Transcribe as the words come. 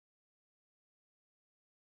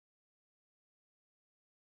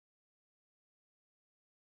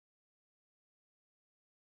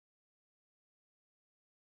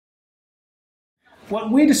what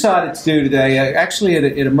we decided to do today, actually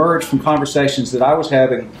it emerged from conversations that I was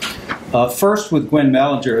having first with Gwen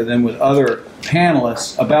Mellinger and then with other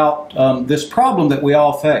panelists about this problem that we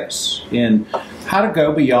all face in how to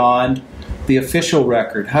go beyond the official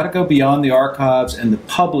record, how to go beyond the archives and the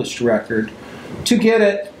published record to get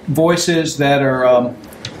at voices that are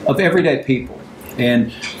of everyday people.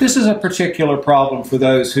 And this is a particular problem for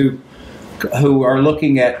those who are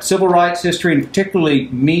looking at civil rights history, and particularly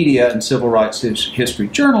media and civil rights history,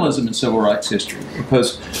 journalism and civil rights history,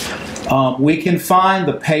 because we can find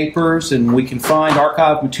the papers and we can find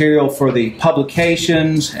archive material for the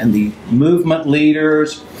publications and the movement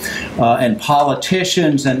leaders and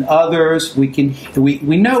politicians and others.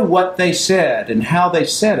 We know what they said and how they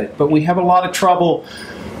said it, but we have a lot of trouble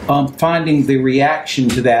finding the reaction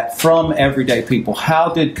to that from everyday people.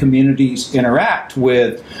 How did communities interact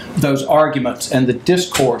with those arguments and the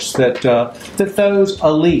discourse that those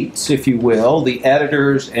elites, if you will, the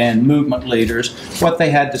editors and movement leaders, what they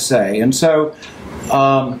had to say? And so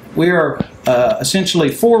we are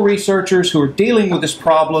essentially 4 researchers who are dealing with this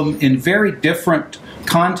problem in very different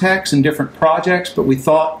contexts and different projects, but we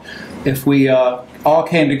thought if we all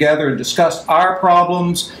came together and discussed our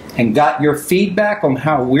problems and got your feedback on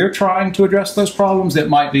how we're trying to address those problems, that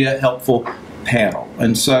might be a helpful panel.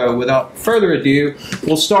 And so without further ado,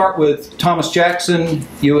 we'll start with Thomas Jackson,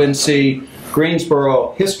 UNC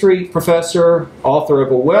Greensboro history professor, author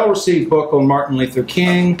of a well-received book on Martin Luther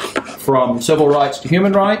King, From Civil Rights to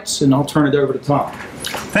Human Rights, and I'll turn it over to Tom.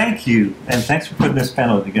 Thank you, and thanks for putting this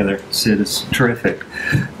panel together, Sid. It's terrific.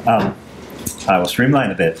 I will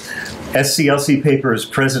streamline a bit. SCLC Papers,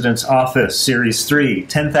 President's Office, Series 3,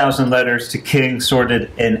 10,000 letters to King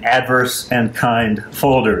sorted in adverse and kind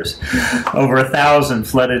folders. Over 1,000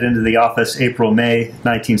 flooded into the office April, May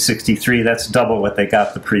 1963. That's double what they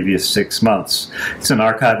got the previous 6 months. It's an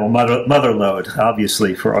archival motherlode,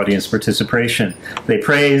 obviously, for audience participation. They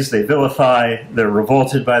praise, they vilify, they're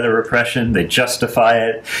revolted by the repression, they justify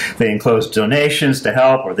it, they enclose donations to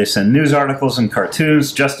help, or they send news articles and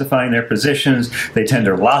cartoons justifying their positions. They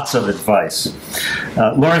tender lots of advice.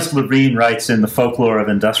 Lawrence Levine writes in The Folklore of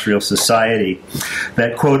Industrial Society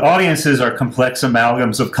that, quote, audiences are complex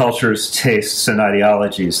amalgams of cultures, tastes, and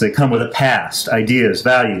ideologies. They come with a past, ideas,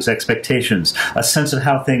 values, expectations, a sense of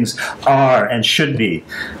how things are and should be.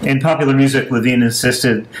 In popular music, Levine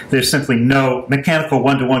insisted there's simply no mechanical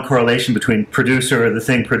one-to-one correlation between producer or the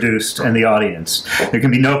thing produced and the audience. There can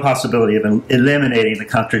be no possibility of eliminating the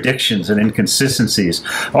contradictions and inconsistencies.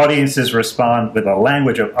 Audiences respond with a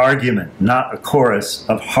language of argument, not a chorus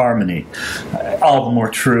of harmony. All the more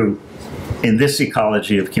true in this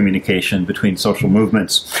ecology of communication between social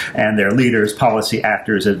movements and their leaders, policy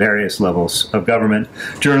actors at various levels of government,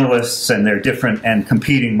 journalists and their different and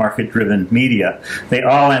competing market-driven media. They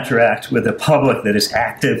all interact with a public that is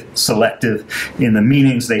active, selective in the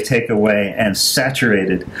meanings they take away, and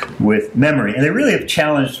saturated with memory. And they really have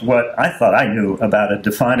challenged what I thought I knew about a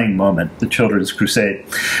defining moment, the Children's Crusade,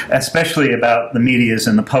 especially about the media's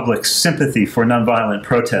and the public's sympathy for nonviolent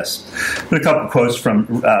protests. But a couple of quotes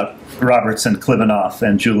from Robertson, Klivanoff,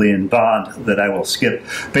 and Julian Bond that I will skip.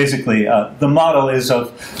 Basically, the model is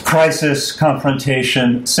of crisis,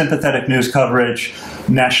 confrontation, sympathetic news coverage,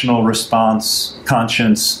 national response,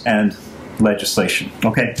 conscience, and legislation.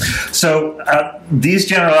 Okay, so these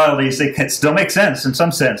generalities, they can still make sense in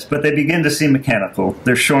some sense, but they begin to seem mechanical.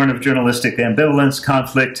 They're shorn of journalistic ambivalence,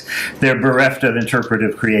 conflict. They're bereft of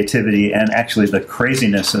interpretive creativity and actually the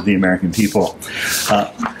craziness of the American people.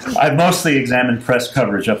 I've mostly examined press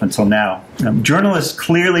coverage up until now. Journalists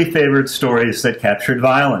clearly favored stories that captured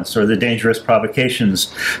violence or the dangerous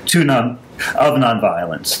provocations of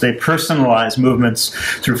nonviolence. They personalized movements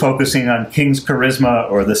through focusing on King's charisma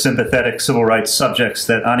or the sympathetic civil rights subjects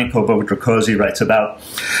that Aniko Boudreaucosi writes about.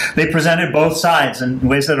 They presented both sides in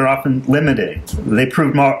ways that are often limiting. They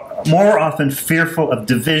proved more often fearful of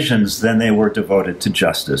divisions than they were devoted to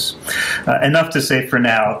justice. Enough to say for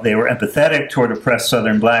now, they were empathetic toward oppressed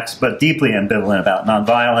Southern blacks, but deeply ambivalent about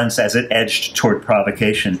nonviolence as it edged toward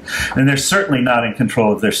provocation. And they're certainly not in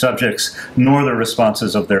control of their subjects, nor the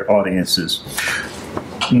responses of their audiences.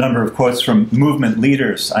 A number of quotes from movement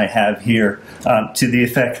leaders I have here to the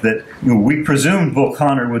effect that we presumed Bull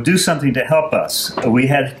Connor would do something to help us. We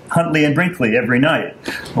had Huntley and Brinkley every night.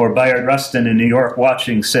 Or Bayard Rustin in New York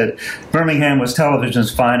watching said, Birmingham was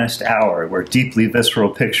television's finest hour, where deeply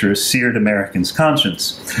visceral pictures seared Americans'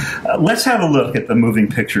 conscience. Let's have a look at the moving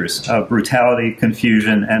pictures of brutality,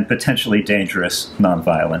 confusion, and potentially dangerous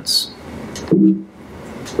nonviolence.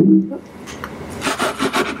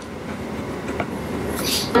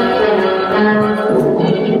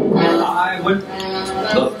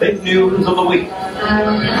 The big news of the week. The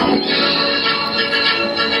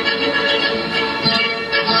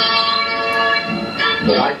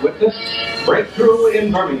eyewitness, breakthrough in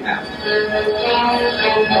Birmingham.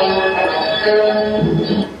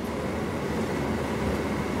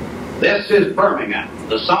 This is Birmingham,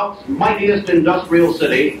 the South's mightiest industrial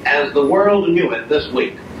city as the world knew it this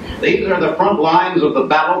week. These are the front lines of the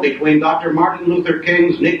battle between Dr. Martin Luther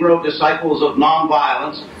King's Negro Disciples of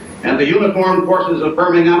Nonviolence and the uniformed forces of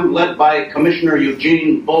Birmingham led by Commissioner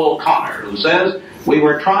Eugene Bull Connor, who says, "We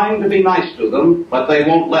were trying to be nice to them, but they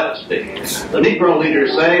won't let us be." The Negro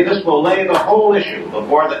leaders say this will lay the whole issue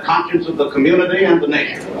before the conscience of the community and the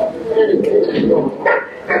nation.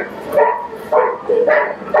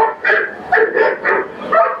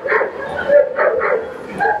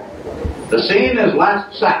 The scene is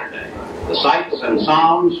last Saturday. The sights and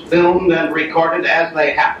sounds filmed and recorded as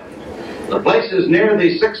they happened. The place is near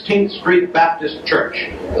the 16th Street Baptist Church,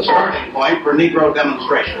 the starting point for Negro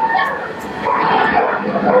demonstrations.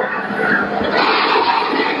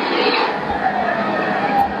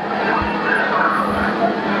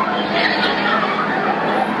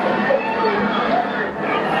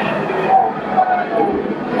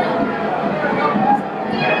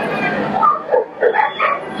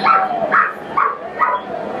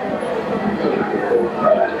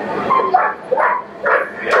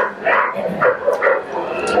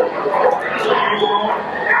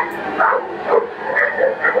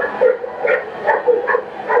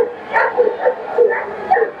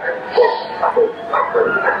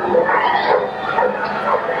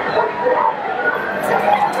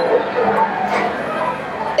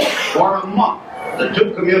 For a month, the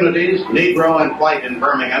two communities, Negro and white in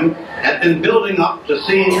Birmingham, had been building up to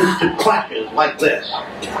scenes, to clashes like this.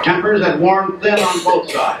 Tempers had worn thin on both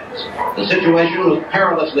sides. The situation was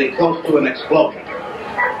perilously close to an explosion.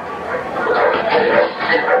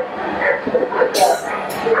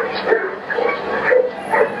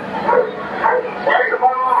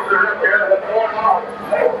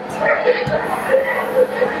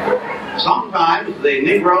 Sometimes the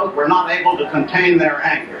Negroes were not able to contain their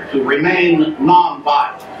anger, to remain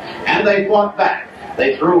non-violent, and they fought back.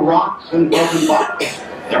 They threw rocks and broken bottles.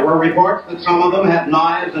 There were reports that some of them had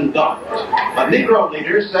knives and guns. But Negro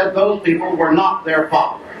leaders said those people were not their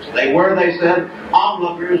followers. They were, they said,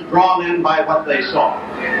 onlookers drawn in by what they saw.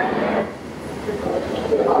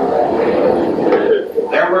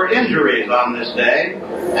 There were injuries on this day,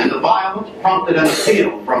 and the violence prompted an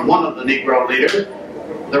appeal from one of the Negro leaders.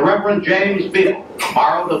 The Reverend James Beale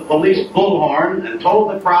borrowed a police bullhorn and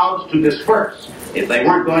told the crowds to disperse if they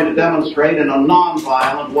weren't going to demonstrate in a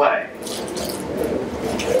non-violent way.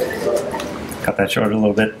 Cut that short a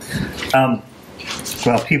little bit.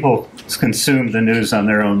 Well, people consume the news on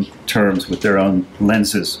their own terms with their own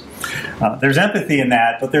lenses. There's empathy in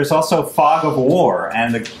that, but there's also fog of war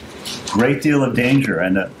and a great deal of danger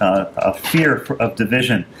and a fear of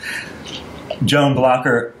division. Joan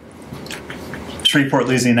Blocker, Shreveport,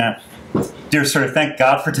 Louisiana. Dear sir, thank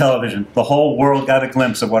God for television. The whole world got a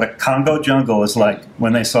glimpse of what a Congo jungle is like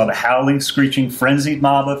when they saw the howling, screeching, frenzied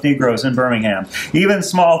mob of Negroes in Birmingham, even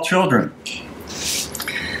small children.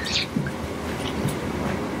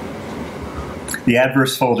 The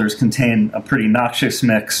adverse folders contain a pretty noxious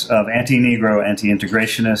mix of anti-Negro,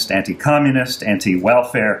 anti-integrationist, anti-communist,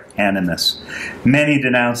 anti-welfare animus. Many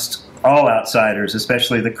denounced all outsiders,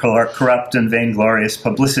 especially the corrupt and vainglorious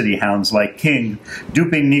publicity hounds like King,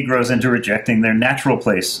 duping Negroes into rejecting their natural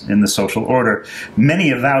place in the social order. Many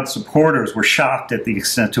avowed supporters were shocked at the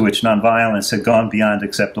extent to which nonviolence had gone beyond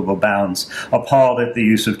acceptable bounds, appalled at the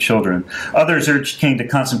use of children. Others urged King to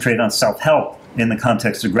concentrate on self-help in the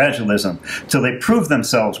context of gradualism, till they prove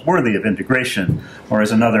themselves worthy of integration, or as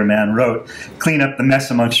another man wrote, clean up the mess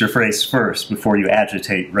amongst your race first before you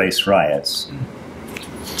agitate race riots.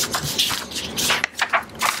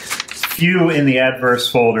 Few in the adverse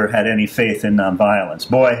folder had any faith in nonviolence.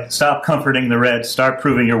 Boy, stop comforting the red, start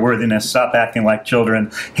proving your worthiness, stop acting like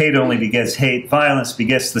children. Hate only begets hate, violence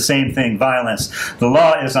begets the same thing, violence. The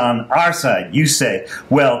law is on our side, you say.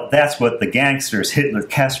 Well, that's what the gangsters, Hitler,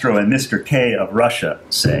 Castro, and Mr. K of Russia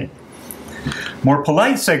say. More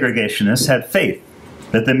polite segregationists had faith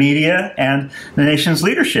that the media and the nation's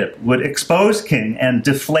leadership would expose King and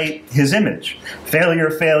deflate his image. Failure,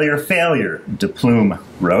 failure, failure, De Plume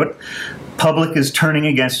wrote. Public is turning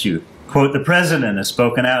against you. Quote, the president has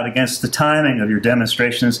spoken out against the timing of your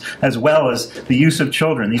demonstrations as well as the use of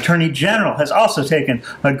children. The attorney general has also taken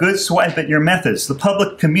a good swipe at your methods. The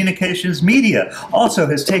public communications media also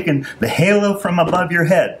has taken the halo from above your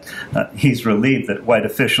head. He's relieved that white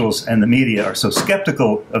officials and the media are so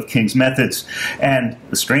skeptical of King's methods. And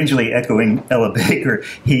strangely echoing Ella Baker,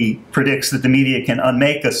 he predicts that the media can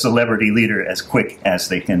unmake a celebrity leader as quick as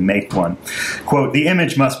they can make one. Quote, the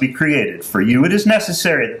image must be created. For you, it is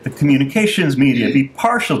necessary that the communications media be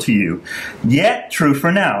partial to you, yet true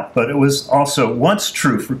for now, but it was also once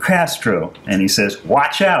true for Castro. And he says,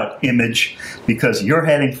 watch out, image, because you're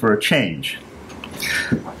heading for a change.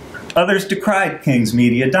 Others decried King's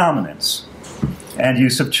media dominance and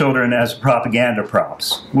use of children as propaganda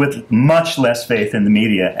props, with much less faith in the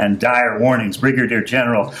media and dire warnings. Brigadier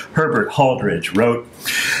General Herbert Holdridge wrote,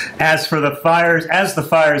 as the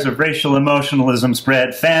fires of racial emotionalism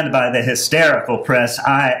spread, fanned by the hysterical press,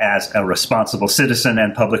 I, as a responsible citizen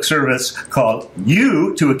and public service, call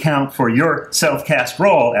you to account for your self-cast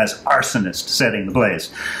role as arsonist setting the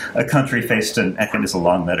blaze. A country faced it is a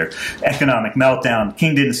long letter, economic meltdown.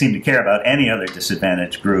 King didn't seem to care about any other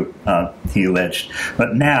disadvantaged group, he alleged.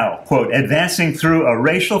 But now, quote, advancing through a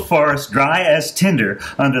racial forest dry as tinder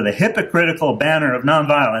under the hypocritical banner of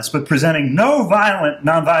nonviolence, but presenting no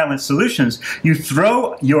nonviolent solutions, you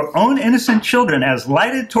throw your own innocent children as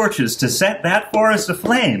lighted torches to set that forest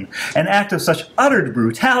aflame, an act of such utter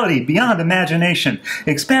brutality beyond imagination,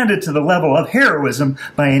 expanded to the level of heroism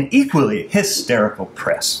by an equally hysterical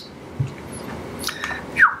press.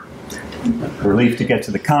 Relief to get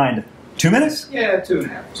to the kind. 2 minutes? Yeah,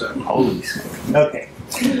 2.5. So. Holy shit. Okay.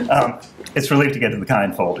 It's relief to get to the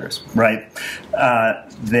kind folders, right?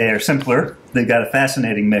 They're simpler. They've got a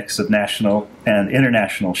fascinating mix of national and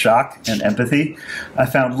international shock and empathy. I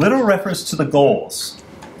found little reference to the goals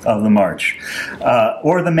of the march,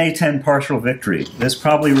 or the May 10 partial victory. This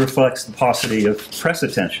probably reflects the paucity of press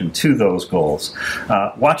attention to those goals.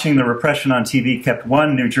 Watching the repression on TV kept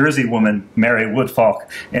one New Jersey woman, Mary Woodfalk,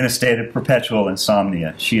 in a state of perpetual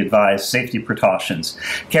insomnia. She advised safety precautions.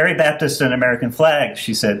 Carry Baptist and American flag,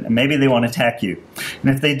 she said, maybe they won't attack you. And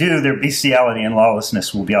if they do, their bestiality and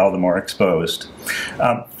lawlessness will be all the more exposed.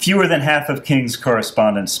 Fewer than half of King's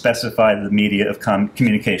correspondents specified the media of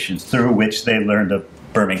communications through which they learned of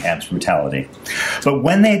Birmingham's brutality. But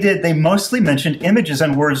when they did, they mostly mentioned images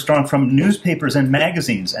and words drawn from newspapers and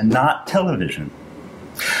magazines and not television.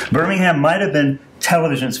 Birmingham might have been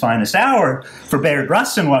television's finest hour for Bayard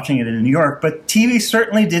Rustin watching it in New York, but TV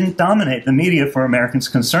certainly didn't dominate the media for Americans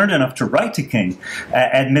concerned enough to write to King.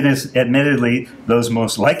 Admittedly, those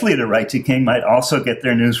most likely to write to King might also get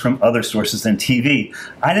their news from other sources than TV.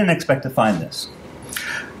 I didn't expect to find this.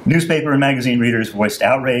 Newspaper and magazine readers voiced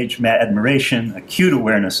outrage, admiration, acute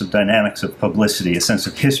awareness of dynamics of publicity, a sense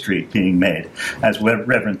of history being made. As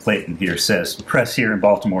Reverend Clayton here says, the press here in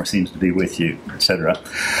Baltimore seems to be with you, etc.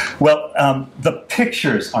 Well, the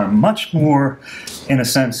pictures are much more, in a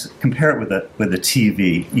sense, compare it with the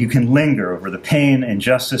TV. You can linger over the pain and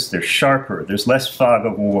injustice. They're sharper. There's less fog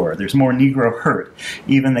of war. There's more Negro hurt.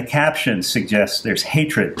 Even the captions suggest there's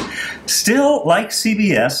hatred. Still, like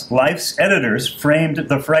CBS, Life's editors framed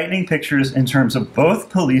the frightening pictures in terms of both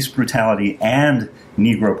police brutality and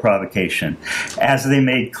Negro provocation. As they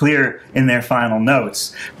made clear in their final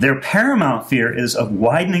notes, their paramount fear is of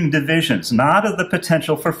widening divisions, not of the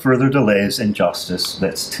potential for further delays in justice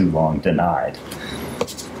that's too long denied.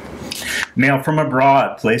 Mail from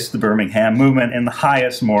abroad placed the Birmingham movement in the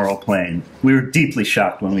highest moral plane. We were deeply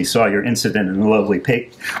shocked when we saw your incident in the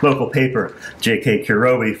local paper. J.K.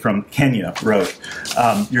 Kirobi from Kenya wrote,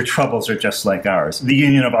 your troubles are just like ours. The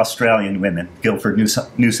Union of Australian Women, Guildford,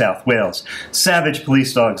 New South Wales. Savage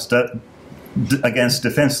police dogs against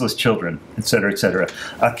defenseless children, etc., etc.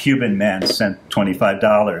 A Cuban man sent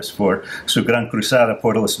 $25 for su gran cruzada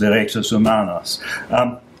por los derechos humanos.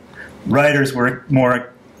 Writers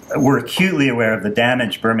were acutely aware of the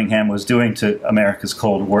damage Birmingham was doing to America's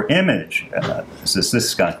Cold War image.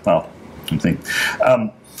 This guy? Well, something.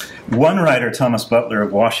 One writer, Thomas Butler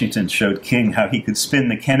of Washington, showed King how he could spin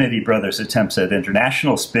the Kennedy brothers' attempts at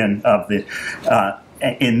international spin of the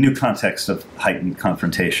in new context of heightened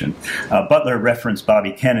confrontation. Butler referenced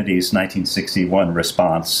Bobby Kennedy's 1961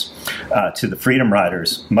 response to the Freedom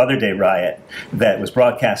Riders' Mother Day riot that was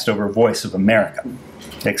broadcast over Voice of America.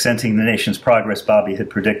 Accenting the nation's progress, Bobby had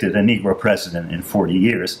predicted a Negro president in 40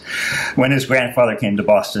 years. When his grandfather came to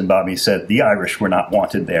Boston, Bobby said the Irish were not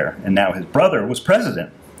wanted there, and now his brother was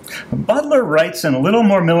president. Butler writes in a little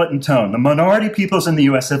more militant tone, the minority peoples in the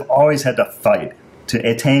U.S. have always had to fight to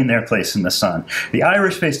attain their place in the sun. The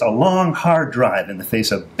Irish faced a long, hard drive in the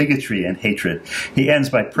face of bigotry and hatred. He ends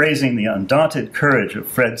by praising the undaunted courage of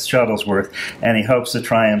Fred Shuttlesworth, and he hopes the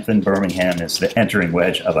triumph in Birmingham is the entering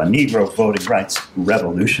wedge of a Negro voting rights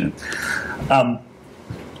revolution.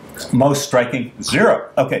 Most striking, 0.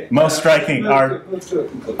 Okay, most striking are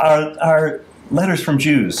letters from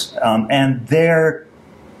Jews, and their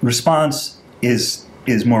response is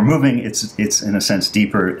more moving. It's in a sense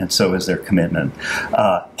deeper, and so is their commitment.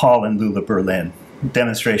 Paul and Lula, Berlin.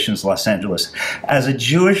 Demonstrations, Los Angeles. As a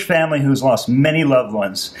Jewish family who's lost many loved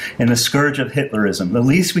ones in the scourge of Hitlerism, the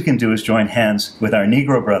least we can do is join hands with our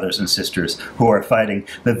Negro brothers and sisters who are fighting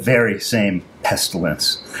the very same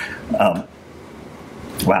pestilence.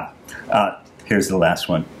 Wow. Here's the last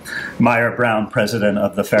one. Meyer Brown, president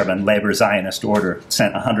of the Fairbairn Labor Zionist Order,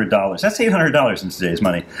 sent $100. That's $800 in today's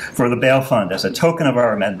money for the bail fund as a token of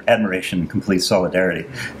our admiration and complete solidarity.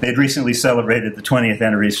 They'd recently celebrated the 20th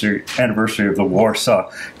anniversary of the Warsaw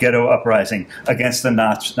Ghetto Uprising against the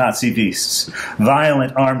Nazi beasts,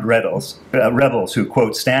 violent armed rebels who,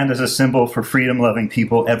 quote, stand as a symbol for freedom-loving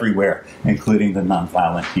people everywhere, including the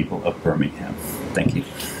nonviolent people of Birmingham. Thank you.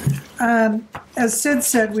 As Sid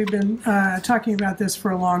said, we've been talking about this for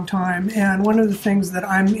a long time, and one of the things that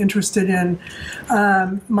I'm interested in,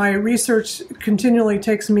 my research continually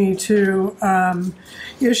takes me to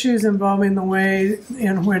issues involving the way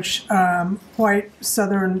in which white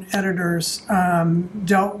Southern editors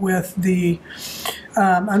dealt with the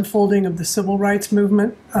unfolding of the civil rights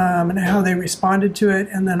movement and how they responded to it,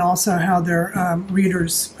 and then also how their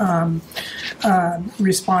readers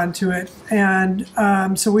respond to it. And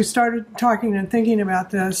so we started talking and thinking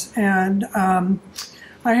about this, and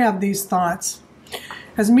I have these thoughts.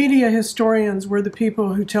 As media historians, we're the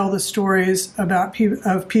people who tell the stories about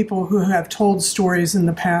of people who have told stories in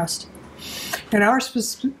the past. In our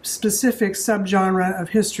specific subgenre of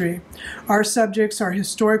history, our subjects are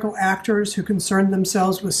historical actors who concern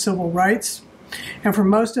themselves with civil rights, and for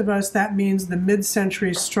most of us that means the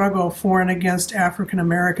mid-century struggle for and against African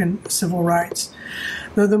American civil rights.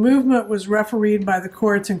 Though the movement was refereed by the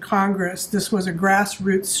courts and Congress, this was a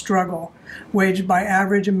grassroots struggle waged by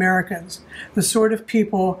average Americans, the sort of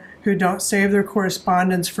people who don't save their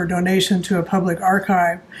correspondence for donation to a public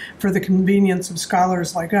archive for the convenience of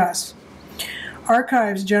scholars like us.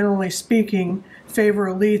 Archives, generally speaking, favor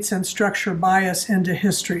elites and structure bias into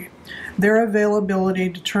history. Their availability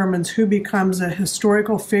determines who becomes a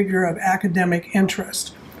historical figure of academic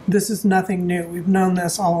interest. This is nothing new. We've known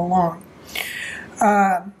this all along.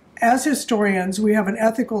 As historians, we have an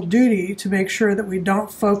ethical duty to make sure that we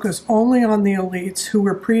don't focus only on the elites who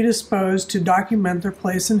were predisposed to document their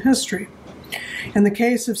place in history. In the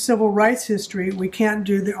case of civil rights history, we can't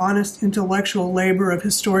do the honest intellectual labor of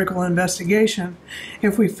historical investigation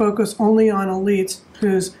if we focus only on elites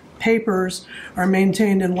whose papers are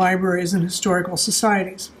maintained in libraries and historical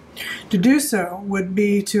societies. To do so would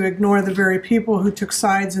be to ignore the very people who took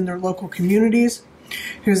sides in their local communities,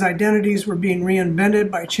 whose identities were being reinvented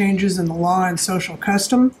by changes in the law and social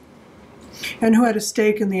custom, and who had a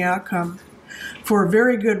stake in the outcome. For a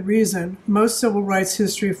very good reason, most civil rights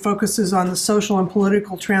history focuses on the social and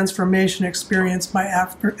political transformation experienced by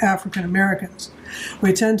African Americans.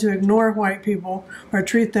 We tend to ignore white people or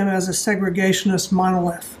treat them as a segregationist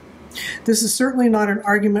monolith. This is certainly not an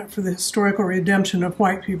argument for the historical redemption of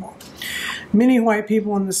white people. Many white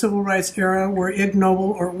people in the civil rights era were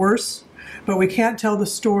ignoble or worse, but we can't tell the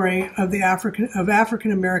story of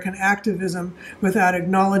African American activism without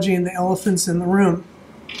acknowledging the elephants in the room.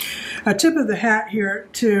 A tip of the hat here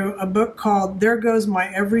to a book called There Goes My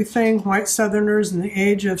Everything, White Southerners in the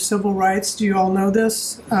Age of Civil Rights. Do you all know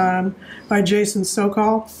this? By Jason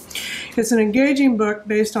Sokol. It's an engaging book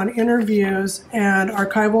based on interviews and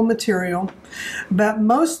archival material, but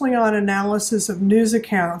mostly on analysis of news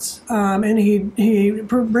accounts. And he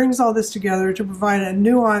brings all this together to provide a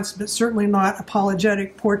nuanced but certainly not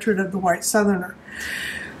apologetic portrait of the white Southerner.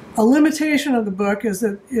 A limitation of the book is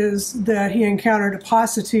that he encountered a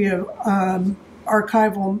paucity of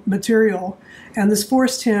archival material, and this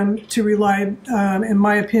forced him to rely, in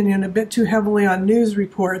my opinion, a bit too heavily on news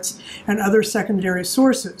reports and other secondary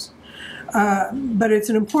sources. But it's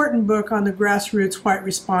an important book on the grassroots white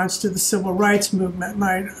response to the civil rights movement, and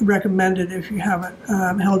I recommend it if you haven't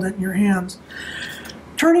held it in your hands.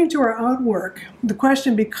 Turning to our own work, the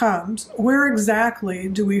question becomes, where exactly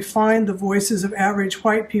do we find the voices of average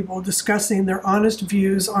white people discussing their honest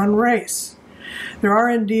views on race? There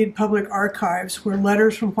are indeed public archives where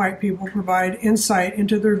letters from white people provide insight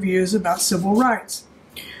into their views about civil rights.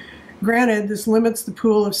 Granted, this limits the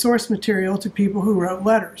pool of source material to people who wrote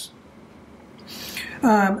letters.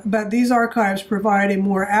 But these archives provide a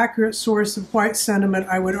more accurate source of white sentiment,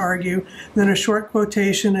 I would argue, than a short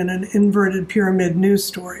quotation in an inverted pyramid news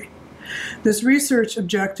story. This research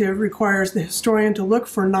objective requires the historian to look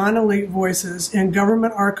for non-elite voices in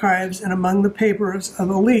government archives and among the papers of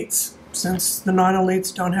elites, since the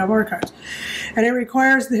non-elites don't have archives. And it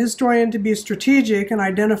requires the historian to be strategic in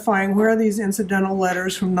identifying where these incidental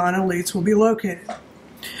letters from non-elites will be located.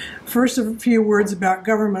 First, a few words about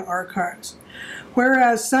government archives.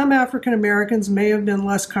 Whereas some African Americans may have been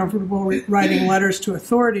less comfortable writing letters to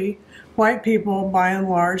authority, white people, by and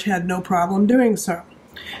large, had no problem doing so.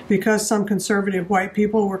 Because some conservative white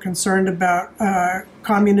people were concerned about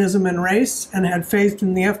communism and race and had faith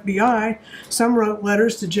in the FBI, some wrote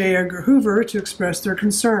letters to J. Edgar Hoover to express their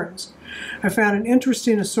concerns. I found an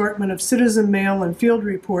interesting assortment of citizen mail and field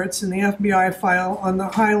reports in the FBI file on the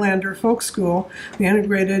Highlander Folk School, the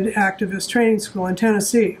integrated activist training school in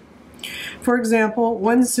Tennessee. For example,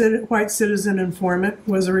 one white citizen informant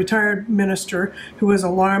was a retired minister who was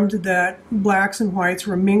alarmed that blacks and whites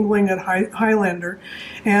were mingling at Highlander,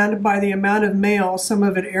 and by the amount of mail, some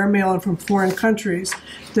of it airmail and from foreign countries,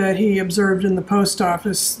 that he observed in the post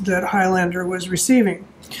office that Highlander was receiving.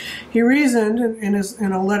 He reasoned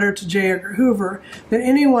in a letter to J. Edgar Hoover that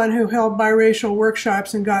anyone who held biracial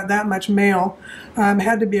workshops and got that much mail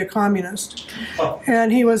had to be a communist.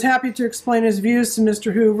 And he was happy to explain his views to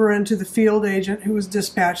Mr. Hoover and to the field agent who was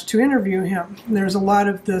dispatched to interview him. There's a lot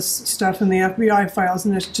of this stuff in the FBI files,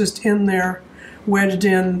 and it's just in there, wedged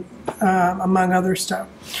in among other stuff.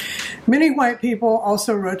 Many white people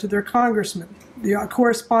also wrote to their congressmen. The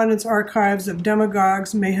correspondence archives of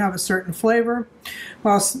demagogues may have a certain flavor,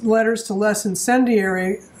 while letters to less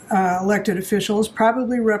incendiary elected officials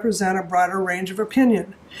probably represent a broader range of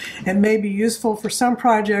opinion. It may be useful for some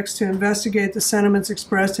projects to investigate the sentiments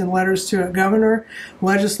expressed in letters to a governor,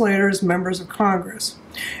 legislators, members of Congress.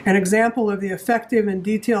 An example of the effective and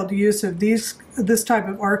detailed use of this type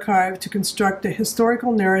of archive to construct a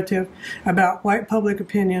historical narrative about white public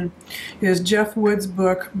opinion is Jeff Wood's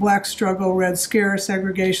book, Black Struggle, Red Scare,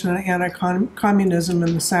 Segregation, and Anti-Communism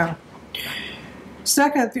in the South.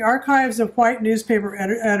 Second, the archives of white newspaper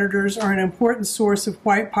editors are an important source of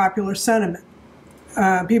white popular sentiment.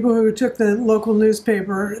 People who took the local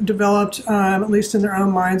newspaper developed, at least in their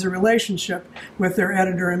own minds, a relationship with their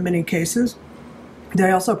editor in many cases.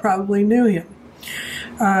 They also probably knew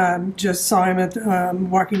him, just saw him at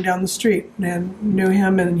walking down the street and knew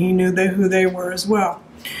him, and he knew who they were as well.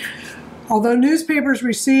 Although newspapers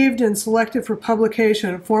received and selected for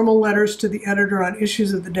publication formal letters to the editor on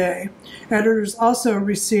issues of the day, editors also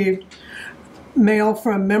received mail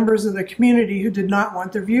from members of the community who did not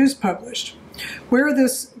want their views published. Where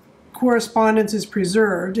this correspondence is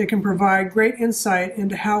preserved, it can provide great insight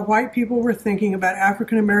into how white people were thinking about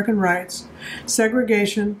African American rights,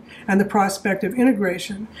 segregation, and the prospect of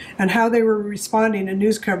integration, and how they were responding to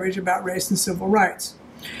news coverage about race and civil rights.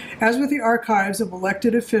 As with the archives of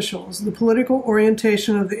elected officials, the political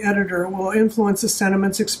orientation of the editor will influence the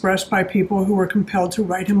sentiments expressed by people who were compelled to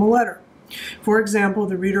write him a letter. For example,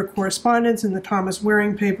 the reader correspondence in the Thomas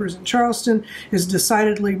Waring papers in Charleston is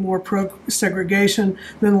decidedly more pro-segregation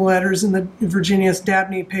than the letters in the Virginia's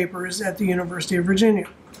Dabney papers at the University of Virginia.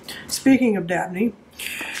 Speaking of Dabney,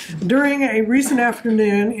 during a recent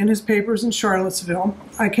afternoon in his papers in Charlottesville,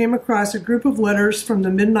 I came across a group of letters from the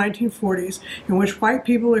mid-1940s in which white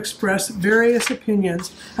people expressed various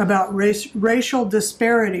opinions about racial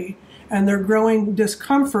disparity and their growing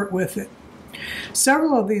discomfort with it.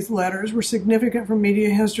 Several of these letters were significant for media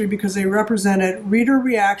history because they represented reader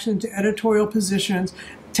reaction to editorial positions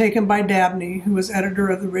taken by Dabney, who was editor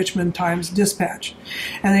of the Richmond Times-Dispatch.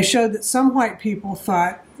 And they showed that some white people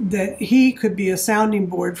thought that he could be a sounding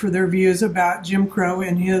board for their views about Jim Crow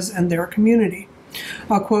in his and their community.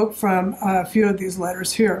 I'll quote from a few of these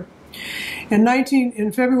letters here. In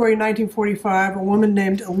February 1945, a woman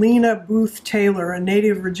named Alina Booth Taylor, a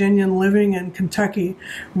native Virginian living in Kentucky,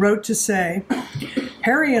 wrote to say,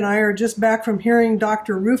 "Harry and I are just back from hearing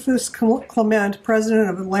Dr. Rufus Clement, president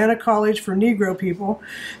of Atlanta College for Negro People,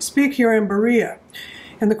 speak here in Berea.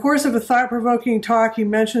 In the course of a thought-provoking talk, he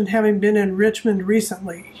mentioned having been in Richmond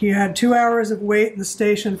recently. He had 2 hours of wait in the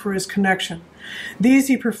station for his connection. These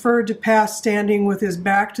he preferred to pass standing with his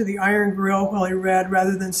back to the iron grill while he read,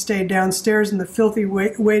 rather than stay downstairs in the filthy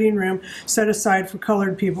waiting room set aside for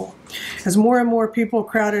colored people. As more and more people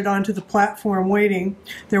crowded onto the platform waiting,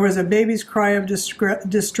 there was a baby's cry of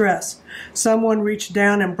distress. Someone reached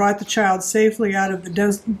down and brought the child safely out of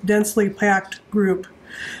the densely packed group.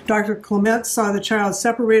 Dr. Clement saw that the child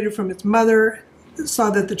separated from its mother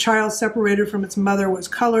was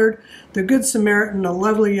colored, the Good Samaritan, a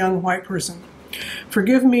lovely young white person.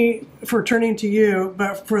 Forgive me for turning to you,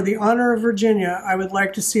 but for the honor of Virginia, I would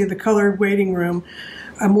like to see the colored waiting room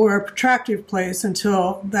a more attractive place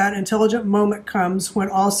until that intelligent moment comes when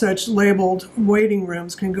all such labeled waiting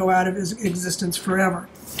rooms can go out of existence forever.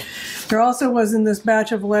 There also was in this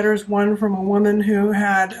batch of letters one from a woman who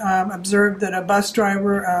had observed that a bus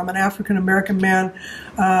driver, an African-American man,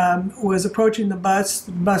 was approaching the bus.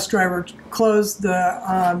 The bus driver closed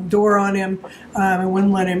the door on him and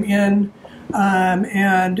wouldn't let him in.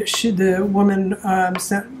 And the woman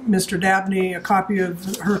sent Mr. Dabney a copy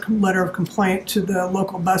of her letter of complaint to the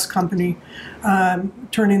local bus company,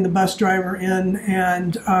 turning the bus driver in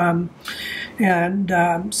and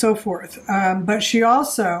so forth. But she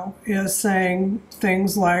also is saying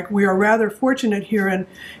things like, we are rather fortunate here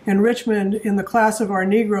in Richmond in the class of our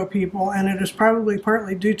Negro people, and it is probably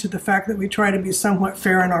partly due to the fact that we try to be somewhat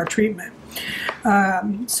fair in our treatment.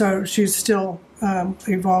 So she's still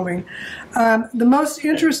evolving. The most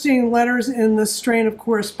interesting letters in this strain of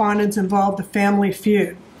correspondence involved a family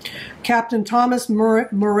feud. Captain Thomas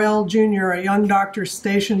Morrell, Jr., a young doctor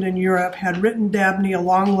stationed in Europe, had written Dabney a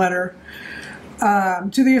long letter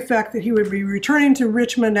to the effect that he would be returning to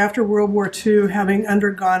Richmond after World War II, having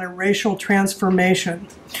undergone a racial transformation,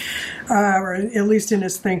 or at least in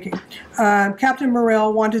his thinking. Captain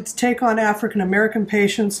Morrell wanted to take on African-American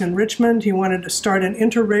patients in Richmond. He wanted to start an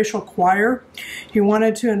interracial choir. He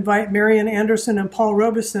wanted to invite Marian Anderson and Paul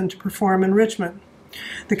Robeson to perform in Richmond.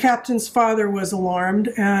 The captain's father was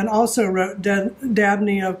alarmed and also wrote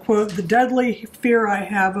Dabney of, quote, the deadly fear I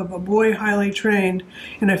have of a boy highly trained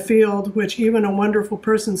in a field which even a wonderful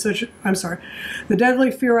person such, the deadly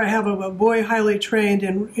fear I have of a boy highly trained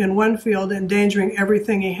in one field endangering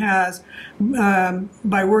everything he has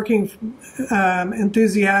by working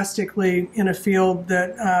enthusiastically in a field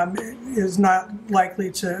that is not likely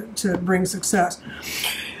to bring success.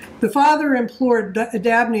 The father implored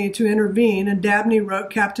Dabney to intervene, and Dabney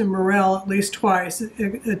wrote Captain Morrell at least twice,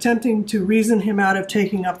 attempting to reason him out of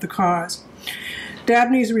taking up the cause.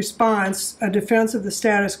 Dabney's response, a defense of the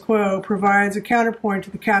status quo, provides a counterpoint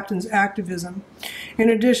to the captain's activism.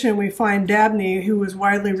 In addition, we find Dabney, who was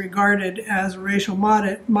widely regarded as a racial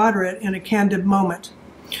moderate, in a candid moment.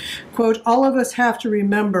 Quote, all of us have to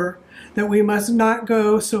remember that we must not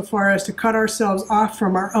go so far as to cut ourselves off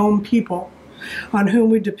from our own people, on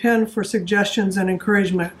whom we depend for suggestions and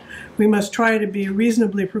encouragement. We must try to be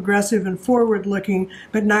reasonably progressive and forward-looking,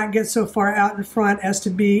 but not get so far out in front as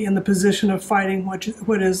to be in the position of fighting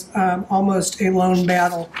what is almost a lone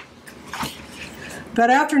battle.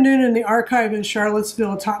 That afternoon in the archive in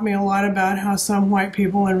Charlottesville taught me a lot about how some white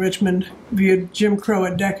people in Richmond viewed Jim Crow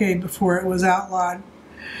a decade before it was outlawed.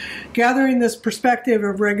 Gathering this perspective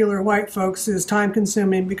of regular white folks is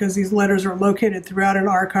time-consuming because these letters are located throughout an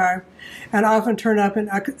archive and often turn up in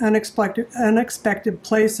unexpected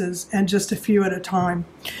places and just a few at a time.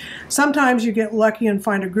 Sometimes you get lucky and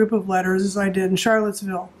find a group of letters, as I did in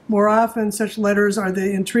Charlottesville. More often, such letters are the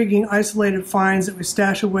intriguing isolated finds that we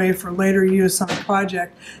stash away for later use on a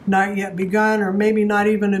project not yet begun or maybe not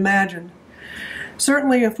even imagined.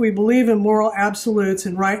 Certainly, if we believe in moral absolutes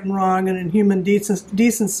in right and wrong and in human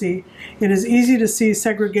decency, it is easy to see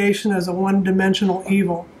segregation as a one-dimensional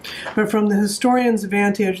evil. But from the historian's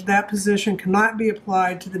vantage, that position cannot be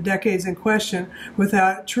applied to the decades in question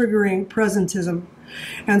without triggering presentism.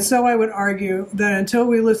 And so I would argue that until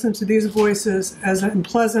we listen to these voices, as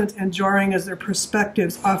unpleasant and jarring as their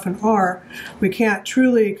perspectives often are, we can't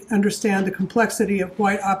truly understand the complexity of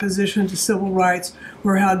white opposition to civil rights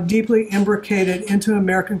or how deeply imbricated into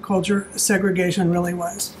American culture segregation really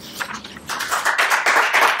was.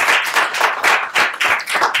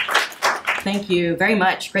 Thank you very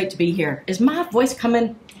much. Great to be here. Is my voice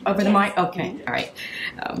coming over the mic? Okay, all right.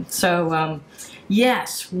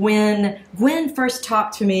 Yes, when Gwen first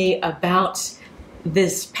talked to me about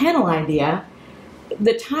this panel idea,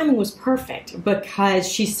 the timing was perfect because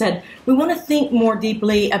she said, we want to think more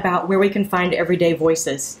deeply about where we can find everyday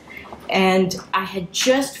voices. And I had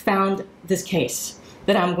just found this case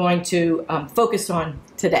that I'm going to focus on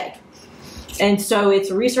today. And so it's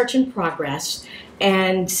a research in progress,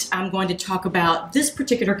 and I'm going to talk about this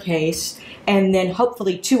particular case and then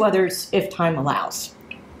hopefully two others if time allows.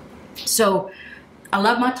 So I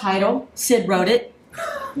love my title. Sid wrote it.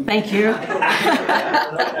 Thank you.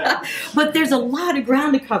 But there's a lot of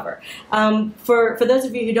ground to cover. For those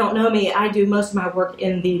of you who don't know me, I do most of my work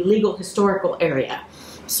in the legal historical area.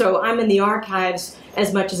 So I'm in the archives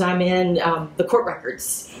as much as I'm in the court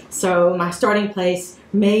records. So my starting place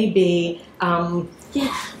may be, might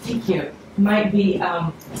be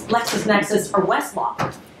LexisNexis or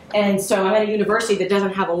Westlaw. And so I'm at a university that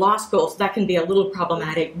doesn't have a law school, so that can be a little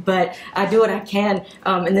problematic, but I do what I can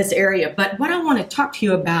in this area. But what I want to talk to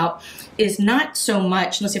you about is not so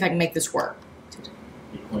much, let's see if I can make this work.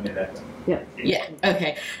 You pointed at them. Yeah,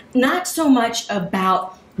 okay. Not so much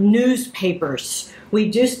about newspapers. We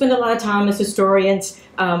do spend a lot of time as historians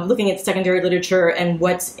looking at secondary literature and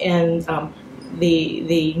what's in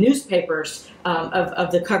the newspapers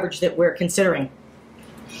of the coverage that we're considering.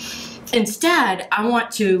 Instead, I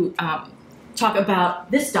want to talk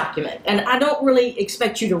about this document. And I don't really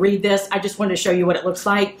expect you to read this. I just wanted to show you what it looks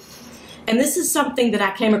like. And this is something that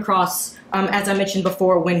I came across, as I mentioned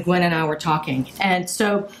before, when Gwen and I were talking. And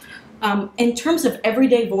so in terms of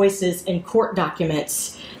everyday voices in court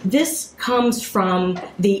documents, this comes from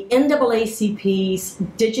the NAACP's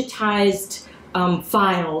digitized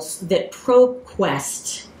files that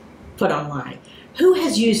ProQuest put online. Who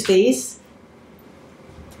has used these?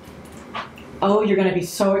 Oh, you're going to be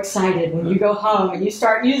so excited when you go home and you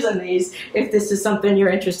start using these if this is something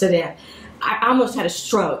you're interested in. I almost had a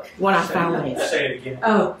stroke when I found these. Say it again.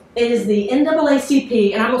 Oh, it is the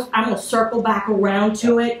NAACP, and I'm going to circle back around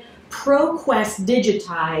to it. ProQuest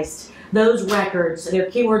digitized those records.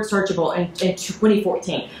 They're keyword searchable in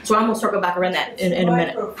 2014. So I'm going to circle back around that in a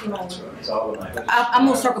minute. I'm going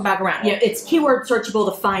to circle back around. Yeah, it's keyword searchable,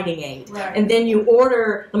 the finding aid. Right. And then you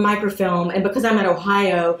order the microfilm, and because I'm at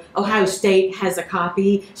Ohio State has a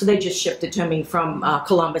copy, so they just shipped it to me from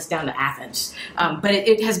Columbus down to Athens. But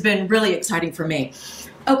it has been really exciting for me.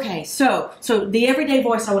 Okay, so the everyday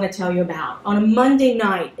voice I want to tell you about. On a Monday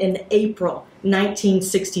night in April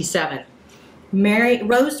 1967,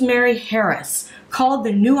 Rosemary Harris called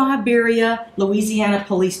the New Iberia, Louisiana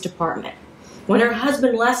Police Department when her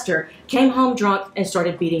husband Lester came home drunk and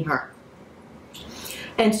started beating her.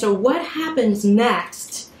 And so what happens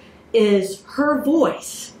next is her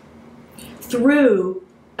voice through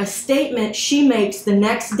a statement she makes the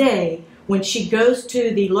next day when she goes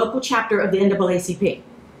to the local chapter of the NAACP.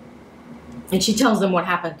 And she tells them what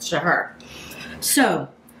happened to her. So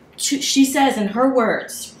she says in her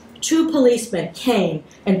words, 2 policemen came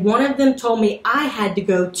and one of them told me I had to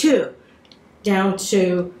go too, down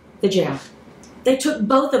to the jail. They took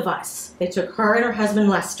both of us. They took her and her husband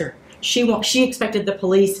Lester. She expected the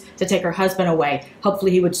police to take her husband away.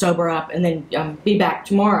 Hopefully he would sober up and then be back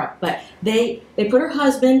tomorrow. But they put her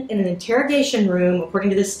husband in an interrogation room,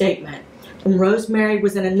 according to this statement, and Rosemary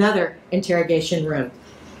was in another interrogation room.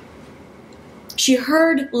 She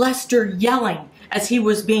heard Lester yelling as he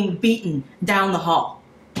was being beaten down the hall.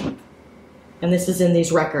 And this is in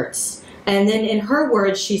these records. And then in her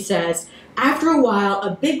words, she says, after a while,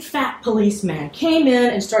 a big fat policeman came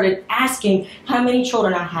in and started asking how many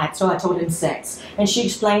children I had, so I told him 6. And she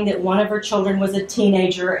explained that one of her children was a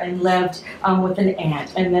teenager and lived with an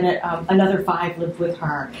aunt, and then another 5 lived with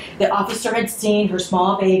her. The officer had seen her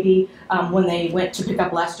small baby when they went to pick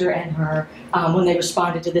up Lester and her when they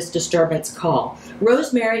responded to this disturbance call.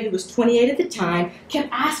 Rosemary, who was 28 at the time, kept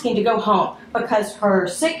asking to go home because her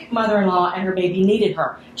sick mother-in-law and her baby needed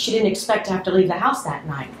her. She didn't expect to have to leave the house that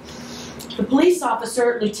night. The police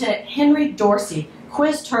officer, Lieutenant Henry Dorsey,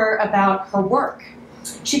 quizzed her about her work.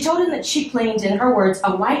 She told him that she cleaned, in her words,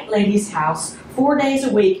 a white lady's house 4 days a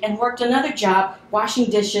week and worked another job washing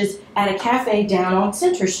dishes at a cafe down on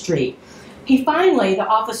Center Street. The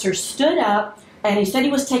officer stood up and he said he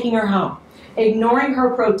was taking her home, ignoring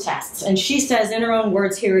her protests. And she says, in her own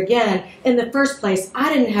words here again, in the first place,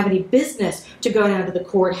 I didn't have any business to go down to the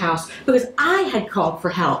courthouse because I had called for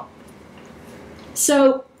help.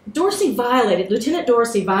 So Lieutenant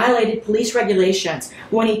Dorsey violated police regulations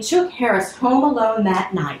when he took Harris home alone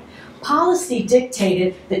that night. Policy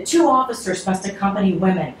dictated that 2 officers must accompany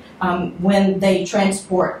women when they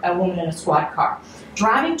transport a woman in a squad car.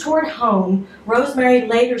 Driving toward home, Rosemary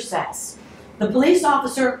later says, the police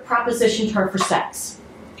officer propositioned her for sex.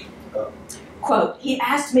 Quote, he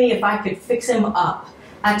asked me if I could fix him up.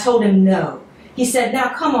 I told him no. He said,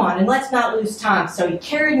 now come on, and let's not lose time. So he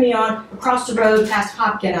carried me on across the road past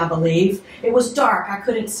Hopkins, I believe. It was dark, I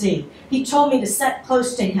couldn't see. He told me to sit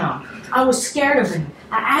close to him. I was scared of him.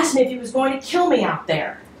 I asked him if he was going to kill me out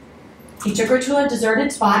there. He took her to a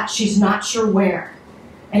deserted spot, she's not sure where.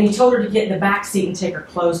 And he told her to get in the back seat and take her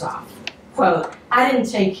clothes off. Quote, I didn't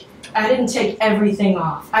take everything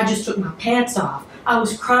off. I just took my pants off. I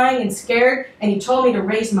was crying and scared, and he told me to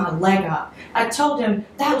raise my leg up. I told him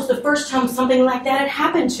that was the first time something like that had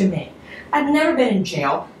happened to me. I'd never been in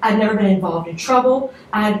jail. I'd never been involved in trouble.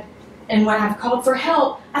 And when I've called for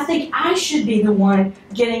help, I think I should be the one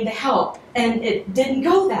getting the help. And it didn't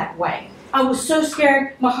go that way. I was so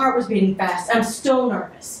scared, my heart was beating fast. I'm still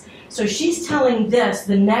nervous. So she's telling this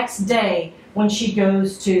the next day when she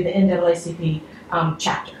goes to the NAACP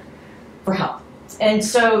chapter for help. And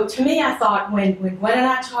so to me, I thought, when Gwen and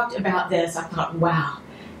I talked about this, I thought, wow,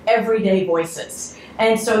 everyday voices.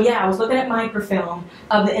 And so, yeah, I was looking at microfilm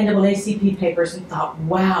of the NAACP papers and thought,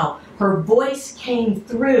 wow, her voice came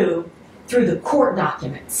through the court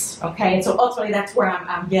documents, okay? And so ultimately that's where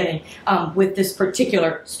I'm getting with this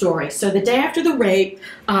particular story. So the day after the rape,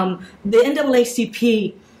 the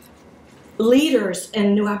NAACP leaders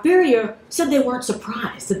in New Iberia said they weren't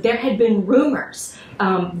surprised, that there had been rumors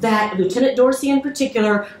that Lieutenant Dorsey in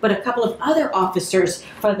particular, but a couple of other officers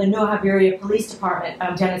from the New Iberia Police Department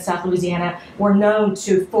down in South Louisiana were known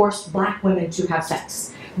to force black women to have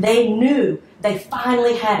sex. They knew they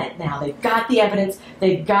finally had it now. They've got the evidence,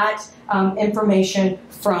 they've got information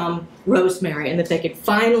from Rosemary, and that they could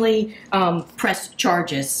finally press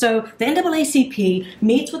charges. So the NAACP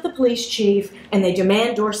meets with the police chief and they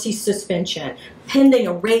demand Dorsey's suspension pending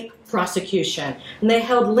a rape prosecution. And they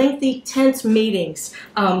held lengthy, tense meetings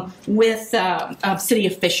with city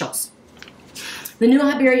officials. The New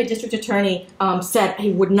Iberia District Attorney said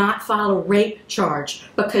he would not file a rape charge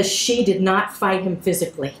because she did not fight him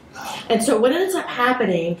physically. And so what ends up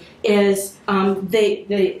happening is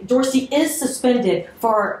Dorsey is suspended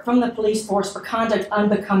from the police force for conduct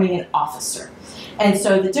unbecoming an officer. And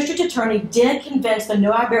so the district attorney did convince the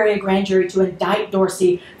New Iberia grand jury to indict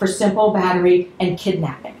Dorsey for simple battery and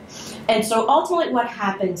kidnapping. And so ultimately what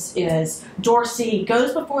happens is Dorsey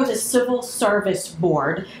goes before the Civil Service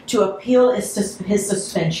Board to appeal his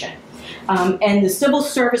suspension. And the Civil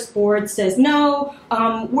Service Board says, no,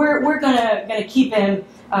 we're gonna keep him,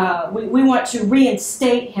 we want to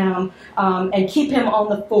reinstate him and keep him on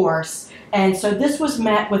the force. And so this was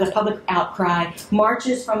met with a public outcry,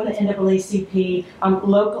 marches from the NAACP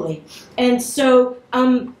locally. And so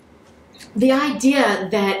the idea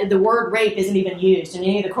that the word rape isn't even used in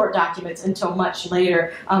any of the court documents until much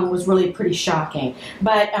later was really pretty shocking.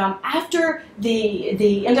 But after the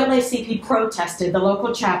NAACP protested, the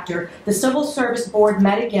local chapter, the Civil Service Board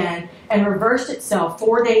met again and reversed itself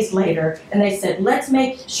 4 days later, and they said, let's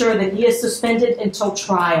make sure that he is suspended until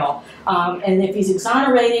trial. And if he's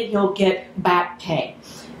exonerated, he'll get back pay.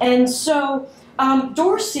 And so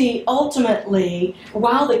Dorsey ultimately,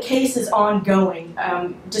 while the case is ongoing,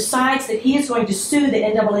 decides that he is going to sue the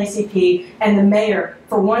NAACP and the mayor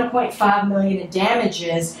for $1.5 million in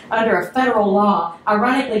damages under a federal law,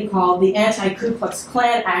 ironically called the Anti-Ku Klux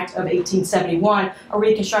Klan Act of 1871, a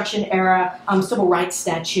Reconstruction-era civil rights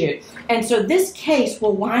statute. And so this case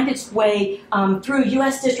will wind its way through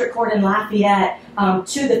U.S. District Court in Lafayette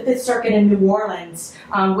to the Fifth Circuit in New Orleans,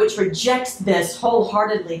 which rejects this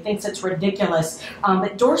wholeheartedly, thinks it's ridiculous.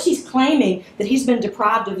 But Dorsey's claiming that he's been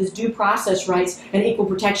deprived of his due process rights and equal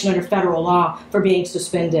protection under federal law for being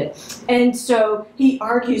suspended. And so he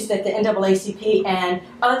argues that the NAACP and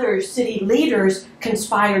other city leaders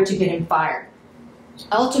conspired to get him fired.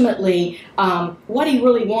 Ultimately, what he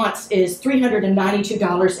really wants is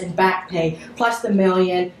 $392 in back pay, plus the $1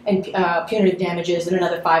 million in punitive damages and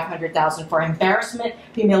another $500,000 for embarrassment,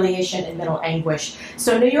 humiliation, and mental anguish.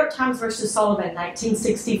 So New York Times versus Sullivan,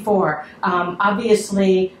 1964,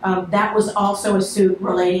 obviously that was also a suit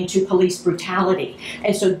relating to police brutality.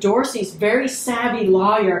 And so Dorsey's very savvy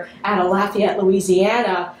lawyer out of Lafayette,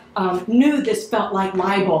 Louisiana, knew this felt like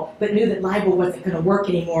libel, but knew that libel wasn't going to work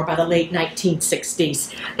anymore by the late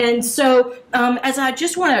 1960s. And so as I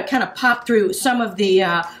just want to kind of pop through some of the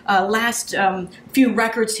last few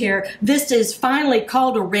records here, this is finally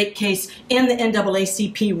called a rape case in the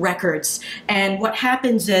NAACP records. And what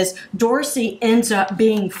happens is Dorsey ends up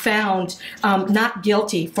being found not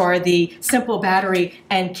guilty for the simple battery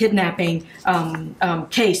and kidnapping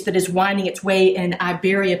case that is winding its way in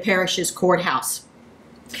Iberia Parish's courthouse.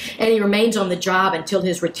 And he remains on the job until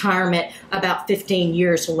his retirement about 15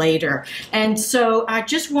 years later. And so I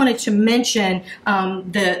just wanted to mention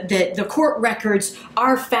the court records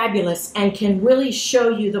are fabulous and can really show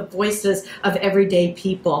you the voices of everyday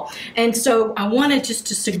people. And so I wanted just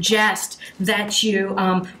to suggest that you,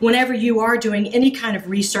 whenever you are doing any kind of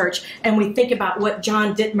research, and we think about what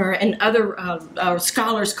John Dittmer and other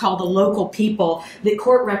scholars call the local people, the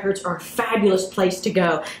court records are a fabulous place to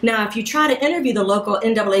go. Now, if you try to interview the local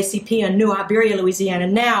NAACP in New Iberia, Louisiana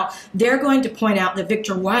now, they're going to point out that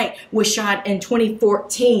Victor White was shot in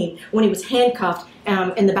 2014 when he was handcuffed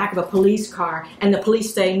in the back of a police car, and the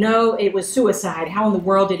police say, no, it was suicide. How in the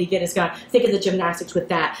world did he get his gun? Think of the gymnastics with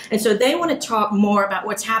that. And so they want to talk more about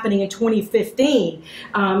what's happening in 2015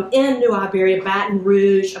 in New Iberia, Baton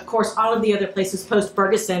Rouge, of course, all of the other places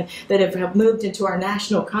post-Ferguson that have moved into our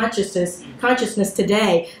national consciousness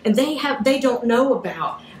today. And they don't know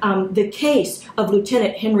about the case of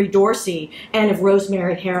Lieutenant Henry Dorsey and of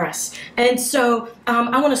Rosemary Harris. And so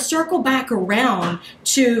I want to circle back around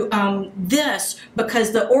to this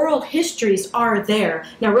because the oral histories are there.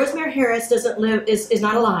 Now, Rosemary Harris is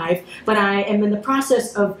not alive, but I am in the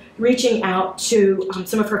process of reaching out to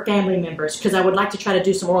some of her family members because I would like to try to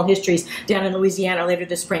do some oral histories down in Louisiana later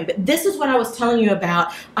this spring. But this is what I was telling you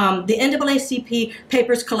about the NAACP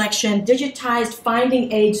Papers Collection, digitized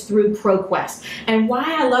finding AIDS through ProQuest. And why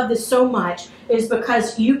I love this so much is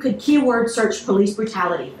because you could keyword search police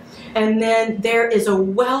brutality. And then there is a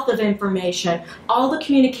wealth of information, all the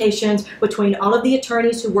communications between all of the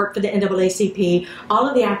attorneys who work for the NAACP, all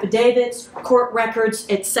of the affidavits, court records,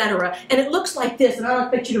 etc. And it looks like this, and I don't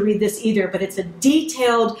expect you to read this either, but it's a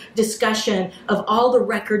detailed discussion of all the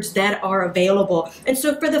records that are available. And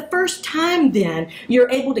so for the first time then, you're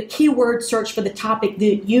able to keyword search for the topic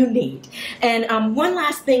that you need. And one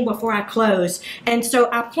last thing before I close, and so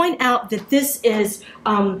I point out that this is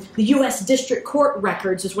the U.S. District Court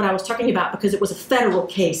records is what I was talking about because it was a federal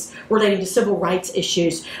case relating to civil rights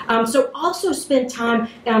issues. So also spend time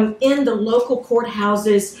in the local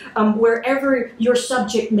courthouses wherever your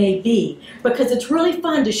subject may be, because it's really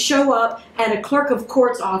fun to show up at a clerk of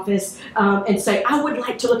court's office and say, I would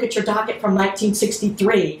like to look at your docket from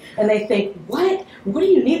 1963. And they think, what? What do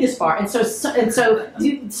you need this for? And so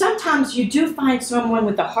sometimes you do find someone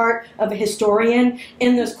with the heart of a historian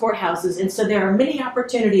in those courthouses. And so there are many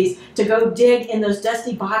opportunities to go dig in those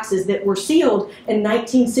dusty boxes that were sealed in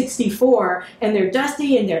 1964, and they're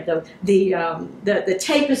dusty, and the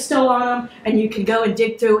tape is still on them, and you can go and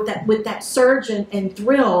dig through with that surge and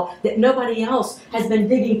thrill that nobody else has been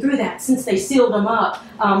digging through that since they sealed them up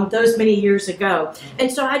those many years ago.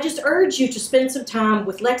 And so I just urge you to spend some time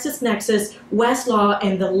with LexisNexis, Westlaw,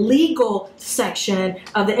 and the legal section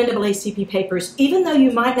of the NAACP papers. Even though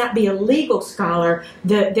you might not be a legal scholar,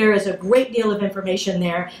 there is a great deal of information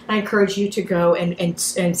there. I encourage you to go and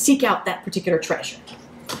seek out that particular treasure.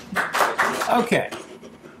 Okay.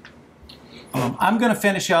 I'm going to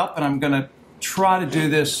finish up, and I'm going to try to do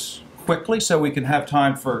this quickly so we can have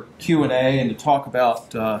time for Q&A and to talk about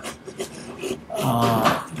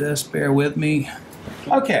this. Bear with me.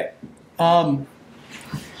 Okay.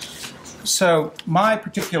 So my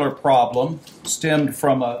particular problem stemmed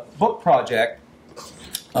from a book project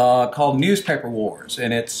called Newspaper Wars,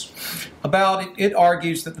 and it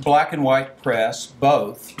argues that the black and white press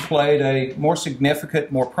both played a more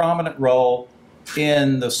significant, more prominent role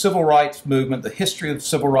in the civil rights movement, the history of the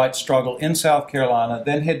civil rights struggle in South Carolina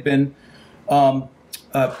than had been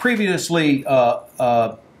previously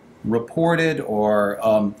reported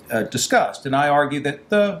or discussed. And I argue that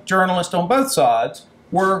the journalists on both sides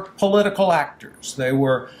were political actors. They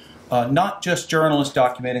were not just journalists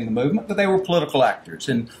documenting the movement, but they were political actors.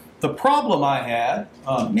 And the problem I had,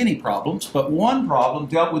 many problems, but one problem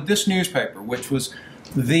dealt with this newspaper, which was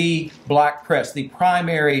the black press, the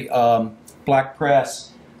primary black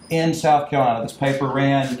press in South Carolina. This paper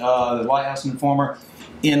ran, the White House Informer,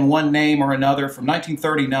 in one name or another from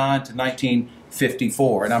 1939 to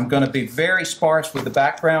 1954. And I'm going to be very sparse with the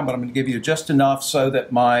background, but I'm going to give you just enough so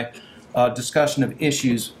that my discussion of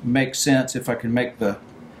issues makes sense. If I can make the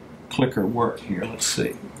clicker work here, let's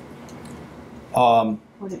see. A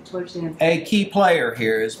key player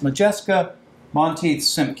here is Majeska Monteith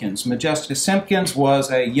Simpkins. Majeska Simpkins was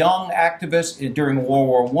a young activist during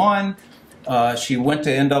World War I. She went to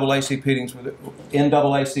NAACP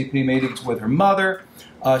meetings with her mother.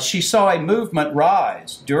 She saw a movement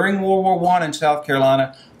rise during World War I in South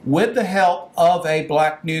Carolina with the help of a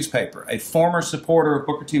black newspaper. A former supporter of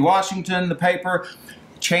Booker T. Washington, the paper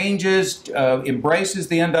changes, embraces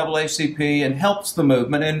the NAACP and helps the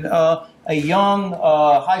movement. And a young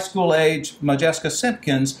high school age Majeska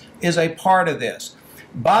Simpkins is a part of this.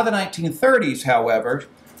 By the 1930s, however,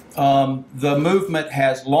 the movement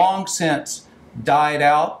has long since died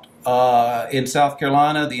out in South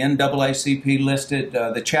Carolina. The NAACP listed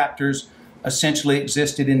the chapters essentially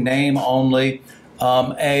existed in name only.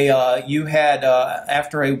 You had,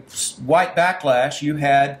 after a white backlash, you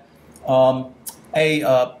had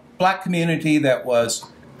a black community that was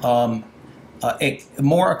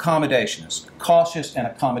more accommodationist, cautious and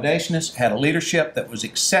accommodationist, had a leadership that was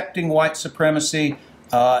accepting white supremacy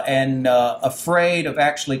and afraid of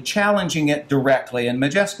actually challenging it directly. And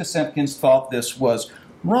Majeska Simpkins thought this was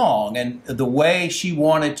wrong. And the way she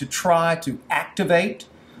wanted to try to activate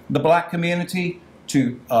the black community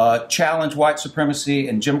to challenge white supremacy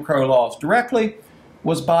and Jim Crow laws directly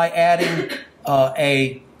was by adding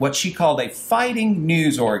what she called a fighting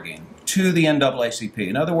news organ to the NAACP.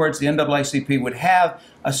 In other words, the NAACP would have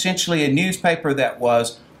essentially a newspaper that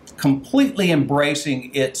was completely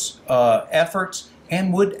embracing its efforts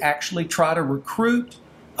and would actually try to recruit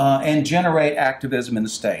and generate activism in the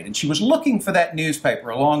state. And she was looking for that newspaper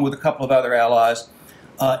along with a couple of other allies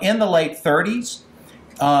in the late 30s.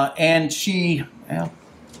 And she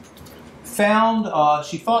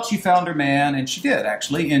she thought she found her man, and she did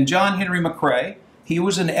actually, in John Henry McCrae. He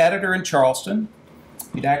was an editor in Charleston.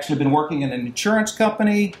 He'd actually been working in an insurance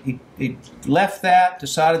company. He left that,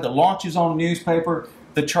 decided to launch his own newspaper,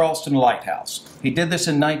 the Charleston Lighthouse. He did this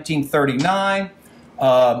in 1939.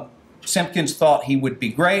 Simpkins thought he would be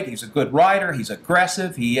great. He's a good writer. He's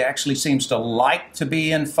aggressive. He actually seems to like to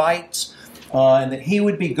be in fights. And that he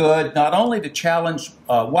would be good not only to challenge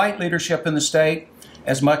white leadership in the state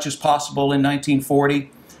as much as possible in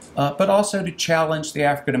 1940, but also to challenge the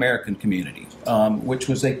African American community, which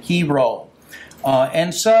was a key role.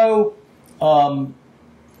 And so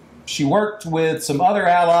she worked with some other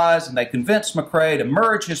allies, and they convinced McCrae to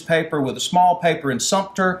merge his paper with a small paper in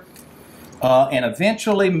Sumter, and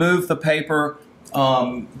eventually moved the paper.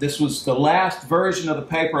 This was the last version of the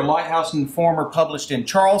paper, Lighthouse Informer, published in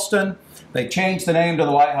Charleston. They changed the name to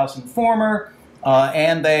the Lighthouse Informer,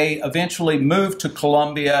 and they eventually moved to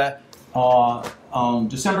Columbia on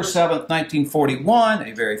December 7th, 1941,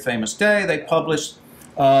 a very famous day. They published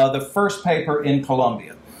the first paper in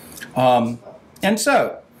Columbia. And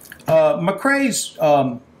so, McCrae's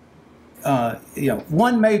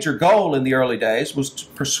one major goal in the early days was to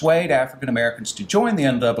persuade African Americans to join the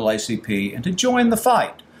NAACP and to join the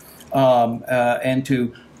fight, and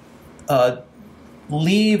to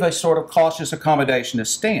leave a sort of cautious accommodationist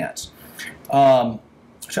stance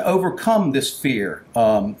to overcome this fear,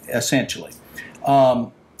 essentially.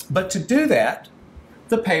 But to do that,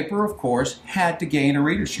 the paper, of course, had to gain a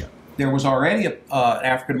readership. There was already an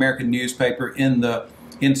African-American newspaper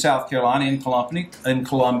in South Carolina, in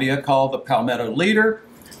Columbia, called the Palmetto Leader.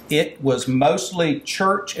 It was mostly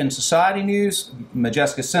church and society news.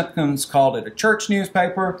 Majeska Simpkins called it a church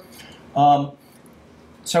newspaper.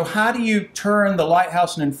 So how do you turn the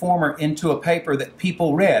Lighthouse and Informer into a paper that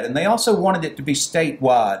people read? And they also wanted it to be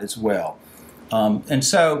statewide as well. And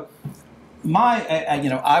so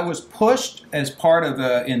I was pushed as part of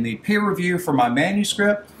in the peer review for my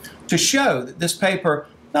manuscript to show that this paper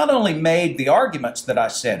not only made the arguments that I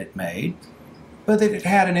said it made, but that it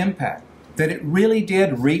had an impact, that it really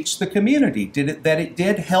did reach the community, that it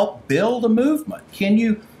did help build a movement. Can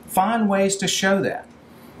you find ways to show that?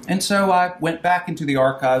 And so I went back into the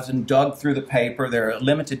archives and dug through the paper. There are a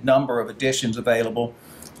limited number of editions available,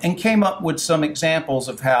 and came up with some examples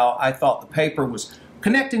of how I thought the paper was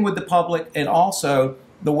connecting with the public, and also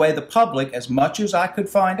the way the public, as much as I could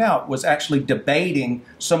find out, was actually debating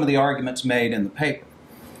some of the arguments made in the paper.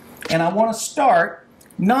 And I want to start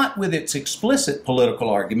not with its explicit political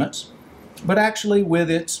arguments, but actually with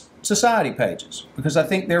its society pages, because I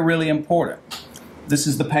think they're really important. This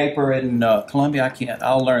is the paper in Columbia.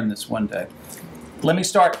 I'll learn this one day. Let me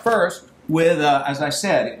start first with, as I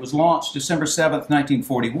said, it was launched December 7th,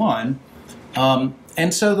 1941.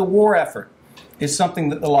 And so the war effort is something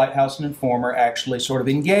that the Lighthouse and Informer actually sort of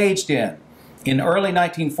engaged in. In early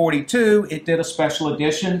 1942, it did a special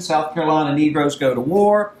edition, South Carolina Negroes Go to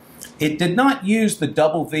War. It did not use the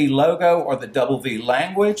double V logo or the double V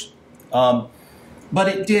language, but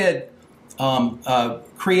it did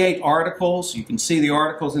create articles. You can see the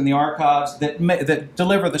articles in the archives that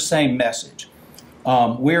deliver the same message.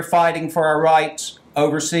 We're fighting for our rights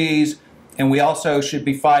overseas, and we also should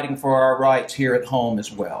be fighting for our rights here at home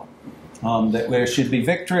as well. That there should be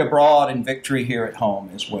victory abroad and victory here at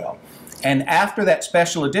home as well. And after that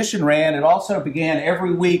special edition ran, it also began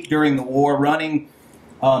every week during the war running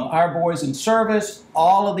Our Boys in Service,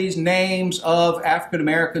 all of these names of African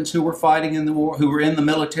Americans who were fighting in the war, who were in the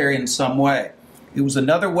military in some way. It was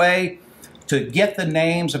another way to get the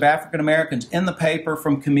names of African Americans in the paper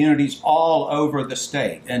from communities all over the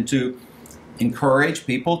state, and to encourage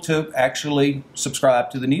people to actually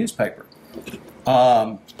subscribe to the newspaper.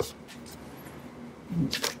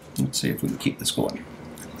 Let's see if we can keep this going.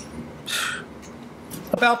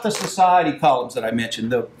 About the society columns that I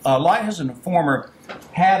mentioned, the Lighthouse and Informer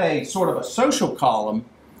had a sort of a social column,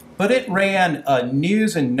 but it ran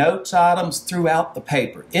news and notes items throughout the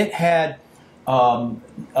paper. It had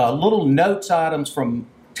little notes items from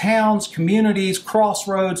towns, communities,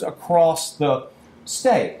 crossroads across the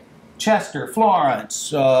state Chester,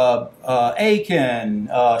 Florence, Aiken,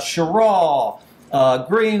 Sherrill,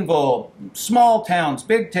 Greenville, small towns,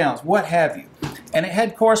 big towns, what have you. And it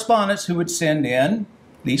had correspondents who would send in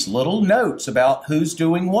these little notes about who's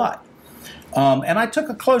doing what. And I took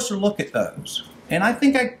a closer look at those. And I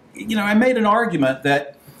think I made an argument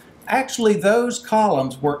that actually those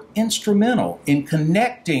columns were instrumental in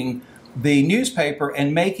connecting the newspaper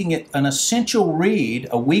and making it an essential read,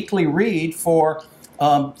 a weekly read for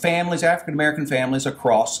families, African-American families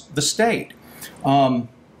across the state.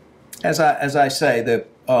 As I say,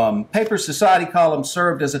 the paper's society column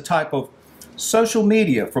served as a type of social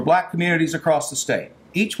media for black communities across the state.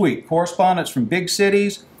 Each week, correspondents from big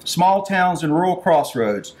cities, small towns, and rural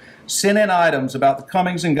crossroads sent in items about the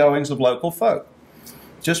comings and goings of local folk.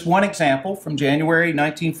 Just one example from January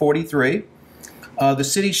 1943, the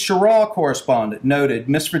city's Sherrill correspondent noted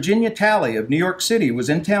Miss Virginia Talley of New York City was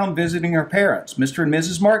in town visiting her parents, Mr. and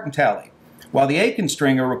Mrs. Martin Talley, while the Aiken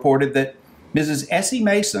Stringer reported that Mrs. Essie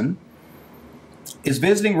Mason is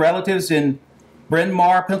visiting relatives in Bryn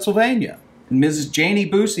Mawr, Pennsylvania. And Mrs. Janie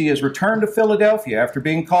Boosie has returned to Philadelphia after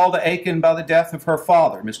being called to Aiken by the death of her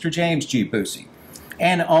father, Mr. James G. Boosie.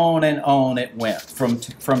 And on it went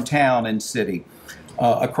from town and city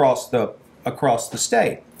across the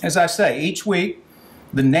state. As I say, each week,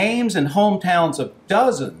 the names and hometowns of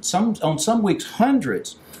dozens, on some weeks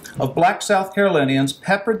hundreds, of black South Carolinians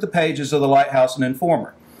peppered the pages of the Lighthouse and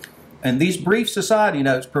Informer. And these brief society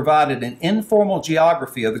notes provided an informal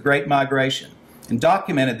geography of the Great Migration and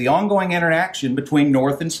documented the ongoing interaction between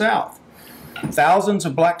North and South. Thousands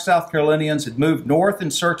of black South Carolinians had moved north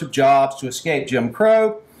in search of jobs to escape Jim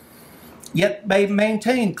Crow, yet they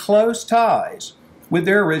maintained close ties with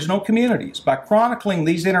their original communities. By chronicling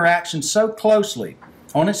these interactions so closely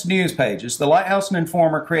on its news pages, the Lighthouse and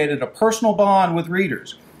Informer created a personal bond with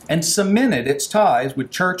readers and cemented its ties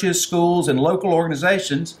with churches, schools, and local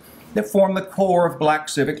organizations that formed the core of black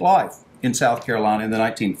civic life in South Carolina in the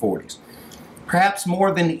 1940s. Perhaps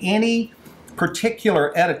more than any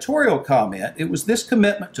particular editorial comment, it was this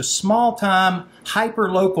commitment to small-time,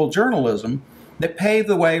 hyper-local journalism that paved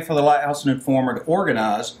the way for the Lighthouse and Informer to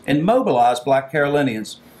organize and mobilize black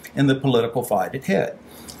Carolinians in the political fight ahead.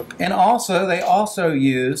 And also,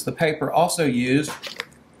 the paper also used,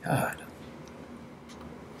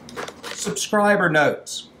 subscriber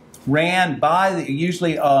notes, ran by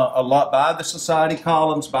usually a lot by the society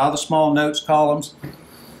columns, by the small notes columns,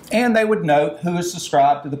 and they would note who is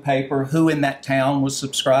subscribed to the paper, who in that town was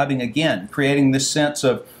subscribing, again, creating this sense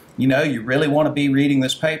of, you really want to be reading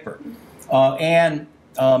this paper.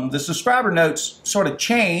 The subscriber notes sort of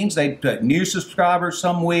changed. They'd put new subscribers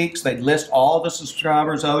some weeks, they'd list all the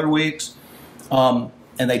subscribers other weeks, and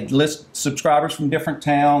they'd list subscribers from different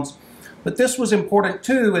towns. But this was important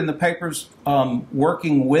too in the paper's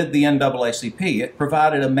working with the NAACP. It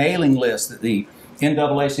provided a mailing list that the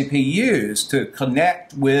NAACP used to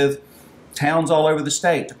connect with towns all over the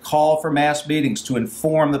state, to call for mass meetings, to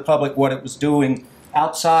inform the public what it was doing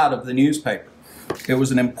outside of the newspaper. It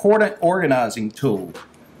was an important organizing tool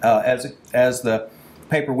as the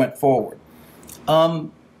paper went forward.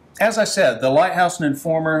 As I said, the Lighthouse and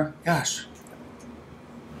Informer,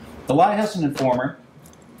 the Lighthouse and Informer,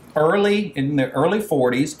 in the early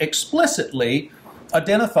 40s, explicitly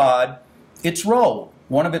identified its role.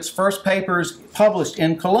 One of its first papers published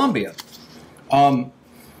in Columbia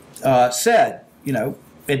said, it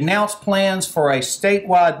announced plans for a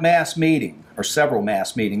statewide mass meeting, or several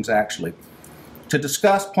mass meetings actually, to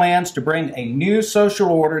discuss plans to bring a new social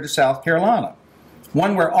order to South Carolina,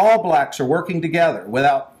 one where all blacks are working together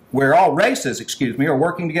where all races, are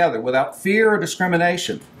working together without fear or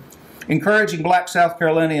discrimination. Encouraging black South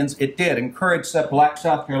Carolinians, it did encourage black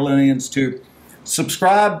South Carolinians to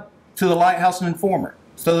subscribe to the Lighthouse and Informer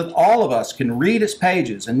so that all of us can read its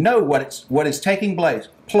pages and know what is taking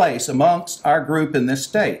place amongst our group in this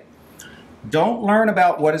state. Don't learn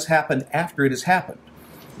about what has happened after it has happened.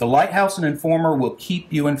 The Lighthouse and Informer will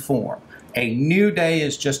keep you informed. A new day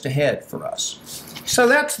is just ahead for us. So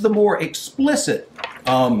that's the more explicitly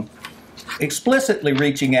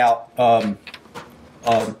reaching out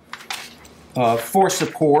for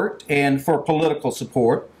support and for political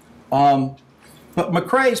support. But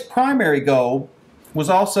McCrae's primary goal was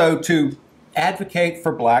also to advocate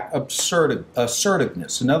for black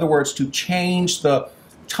assertiveness. In other words, to change the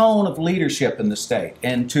tone of leadership in the state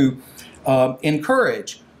and to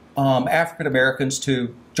encourage African Americans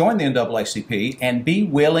to join the NAACP and be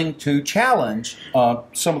willing to challenge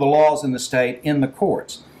some of the laws in the state in the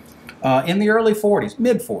courts. In the early 40s,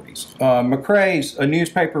 mid-40s, McCrae's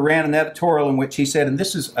newspaper ran an editorial in which he said, and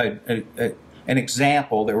this is an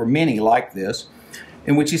example, there were many like this,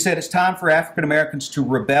 in which he said it's time for African Americans to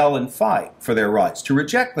rebel and fight for their rights, to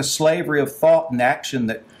reject the slavery of thought and action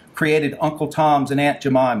that created Uncle Toms and Aunt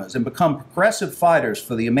Jemimas, and become progressive fighters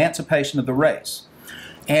for the emancipation of the race.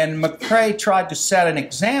 And McCrae tried to set an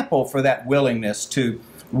example for that willingness to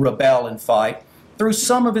rebel and fight through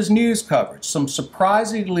some of his news coverage, some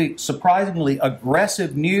surprisingly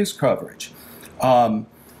aggressive news coverage.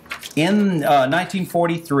 In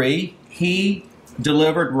 1943, he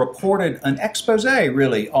reported an expose,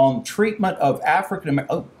 really, on treatment of African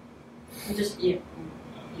American.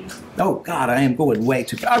 Oh, God, I am going way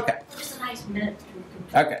too fast. Okay. Just a nice minute.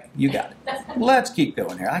 Okay, you got it. Let's keep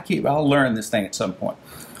going here. I'll learn this thing at some point.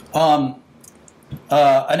 An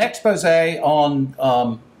expose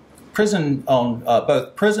on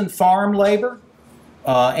both prison farm labor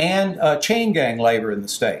and chain gang labor in the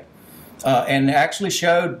state. And actually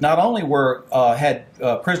showed not only had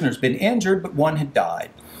prisoners been injured, but one had died.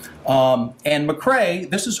 And McCrae,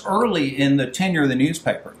 this is early in the tenure of the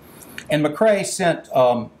newspaper, and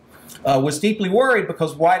McCrae was deeply worried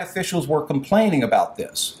because white officials were complaining about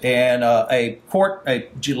this. And a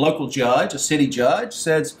local judge, a city judge,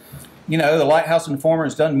 says, you know, the Lighthouse Informer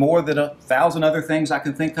has done more than 1,000 other things I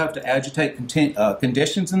can think of to agitate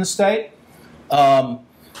conditions in the state. And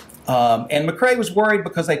McCrae was worried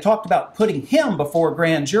because they talked about putting him before a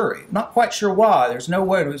grand jury. Not quite sure why. There's no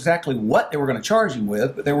way to exactly what they were going to charge him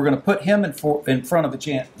with, but they were going to put him in front of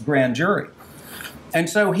a grand jury. And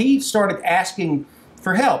so he started asking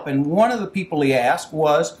for help. And one of the people he asked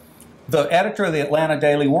was the editor of the Atlanta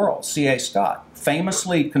Daily World, C.A. Scott,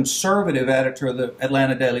 famously conservative editor of the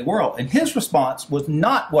Atlanta Daily World. And his response was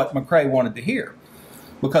not what McCrae wanted to hear,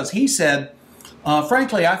 because he said,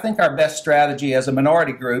 frankly, I think our best strategy as a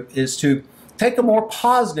minority group is to take a more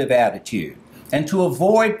positive attitude and to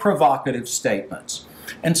avoid provocative statements.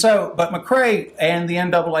 And so, but McCrae and the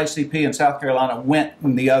NAACP in South Carolina went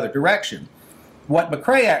in the other direction. What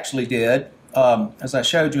McCrae actually did, as I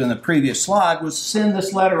showed you in the previous slide, was send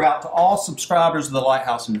this letter out to all subscribers of the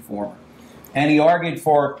Lighthouse Informer. And he argued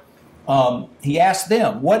for, he asked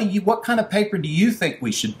them, what kind of paper do you think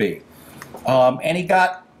we should be? And he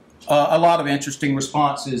got a lot of interesting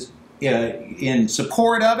responses in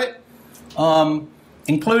support of it,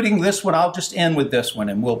 including this one. I'll just end with this one,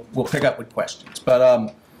 and we'll pick up with questions.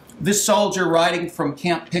 But this soldier writing from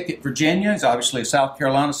Camp Pickett, Virginia, is obviously a South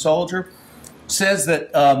Carolina soldier, says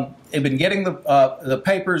that they've been getting the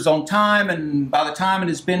papers on time, and by the time it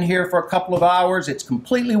has been here for a couple of hours, it's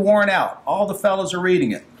completely worn out. All the fellows are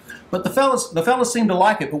reading it. But the fellas seem to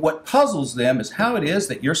like it, but what puzzles them is how it is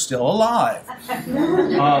that you're still alive.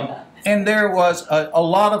 And there was a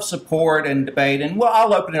lot of support and debate, and well,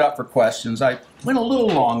 I'll open it up for questions. I went a little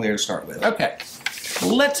long there to start with. Okay,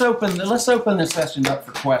 let's open the session up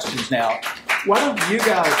for questions now. Why don't you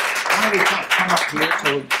guys come up here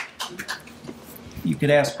so you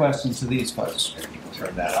could ask questions to these folks.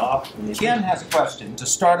 Turn that off. Ken has a question to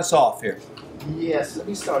start us off here. Yes, let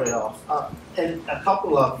me start it off. And a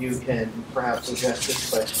couple of you can perhaps address this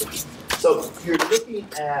question. So you're looking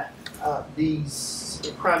at these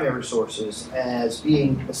primary sources as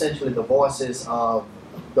being essentially the voices of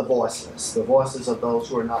the voiceless, the voices of those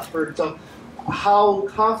who are not heard. So how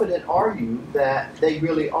confident are you that they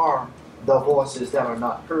really are the voices that are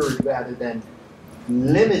not heard rather than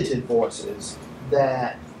limited voices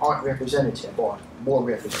that aren't representative or more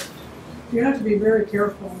representative? You have to be very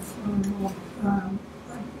careful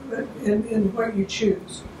in what you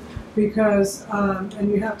choose, because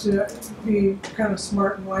and you have to be kind of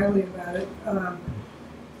smart and wily about it,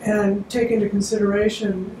 and take into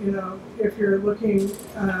consideration, you know, if you're looking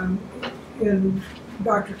in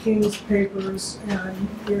Dr. King's papers and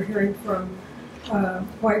you're hearing from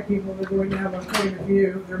white people that are going to have a point of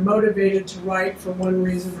view, they're motivated to write for one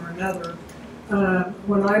reason or another.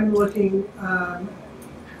 When I'm looking,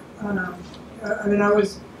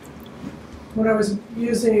 when I was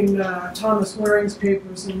using Thomas Waring's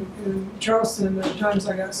papers in Charleston, at times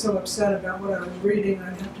I got so upset about what I was reading,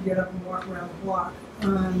 I'd have to get up and walk around the block.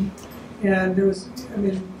 And there was,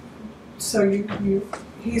 so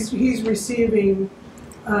he's receiving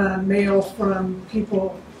mail from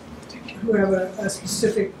people who have a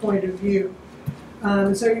specific point of view.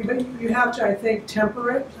 But you have to, I think,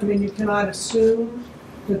 temper it. You cannot assume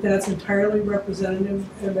that that's entirely representative,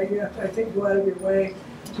 and that you have to, I think, go out of your way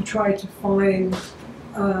to try to find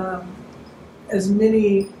as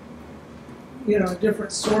many,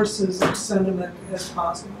 different sources of sentiment as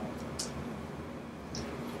possible.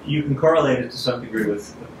 You can correlate it to some degree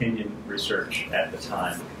with opinion research at the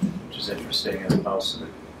time, which is interesting, and most of the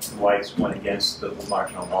whites went against the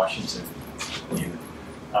March on Washington view.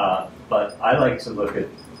 But I like to look at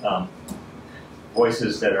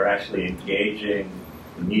voices that are actually engaging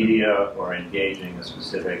the media or engaging a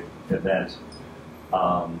specific event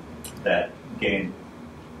that gain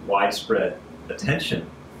widespread attention,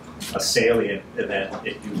 a salient event,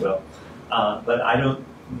 if you will. But I don't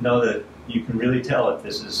know that you can really tell if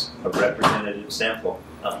this is a representative sample.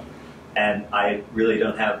 And I really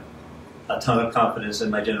don't have a ton of confidence in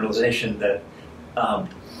my generalization that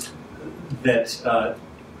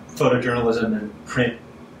photojournalism and print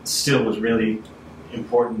still was really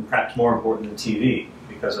important, perhaps more important than TV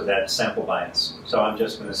because of that sample bias. So I'm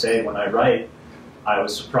just going to say, when I write, I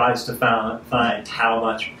was surprised to find how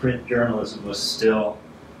much print journalism was still.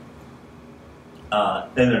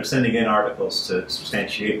 Then they're sending in articles to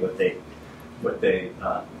substantiate what they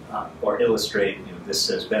or illustrate. You know, this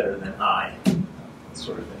says better than I,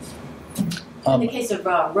 sort of thing. In the case of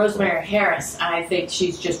Rosemary Harris, I think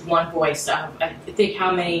she's just one voice. I think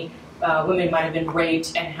how many women might have been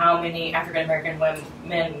raped and how many African American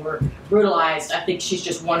men were brutalized. I think she's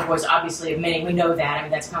just one voice, obviously, of many. We know that. I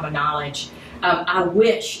mean, that's common knowledge. I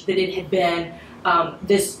wish that it had been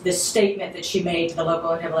this statement that she made to the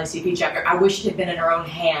local NAACP chapter. I wish it had been in her own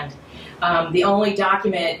hand. The only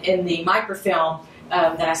document in the microfilm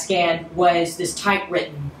that I scanned was this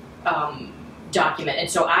typewritten document. And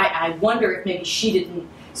so I wonder if maybe she didn't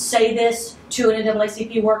say this to an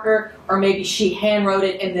NAACP worker, or maybe she hand wrote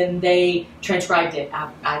it and then they transcribed it.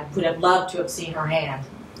 I would have loved to have seen her hand.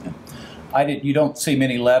 You don't see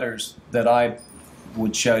many letters that I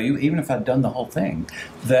would show you, even if I'd done the whole thing,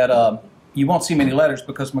 that you won't see many letters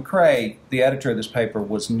because McCrae, the editor of this paper,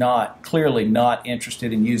 was clearly not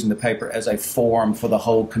interested in using the paper as a forum for the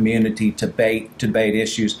whole community to debate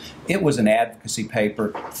issues. It was an advocacy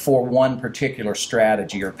paper for one particular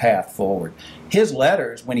strategy or path forward. His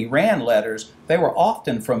letters, when he ran letters, they were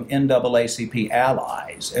often from NAACP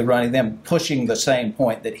allies, running them pushing the same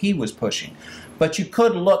point that he was pushing. But you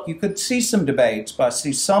could see some debates by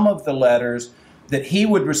some of the letters that he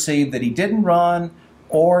would receive that he didn't run,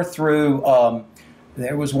 or through,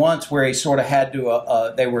 there was once where he sort of had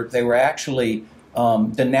to, they were actually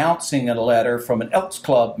denouncing a letter from an Elks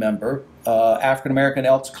Club member, African-American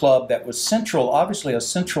Elks Club that was obviously a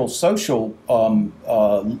central social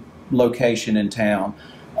location in town.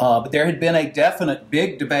 But there had been a definite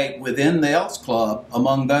big debate within the Elks Club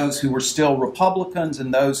among those who were still Republicans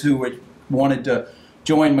and those who wanted to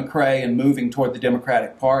join McCrae in moving toward the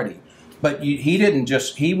Democratic Party. But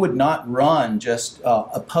he would not run just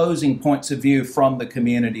opposing points of view from the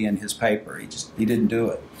community in his paper. He didn't do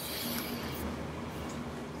it.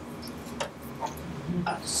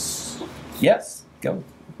 Yes, go.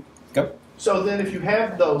 So then if you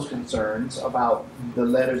have those concerns about the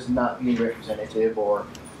letters not being representative or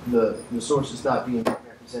the sources not being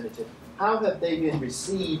representative, how have they been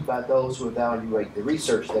received by those who evaluate the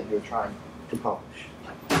research that you're trying to publish?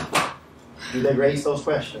 Do they raise those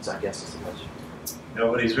questions, I guess is the question.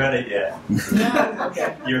 Nobody's read it yet.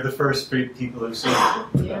 Okay. You're the first three people who've seen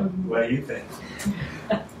it. Yeah. What do you think?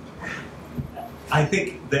 I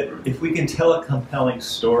think that if we can tell a compelling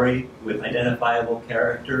story with identifiable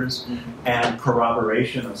characters and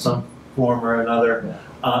corroboration of some form or another,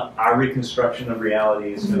 our reconstruction of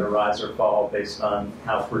reality is going to rise or fall based on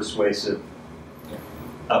how persuasive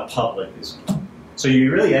a public is. So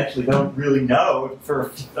you really actually don't really know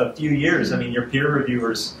for a few years. I mean, your peer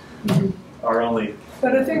reviewers are only...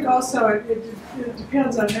 But I think also it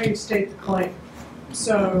depends on how you state the claim.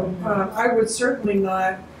 So I would certainly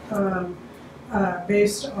not,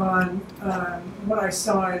 based on what I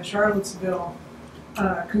saw in Charlottesville,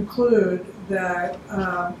 conclude that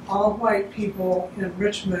all white people in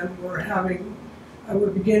Richmond were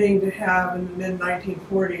beginning to have in the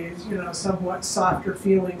mid-1940s, somewhat softer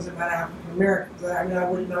feelings about African Americans. I mean, I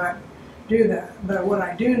would not do that. But what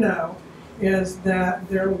I do know is that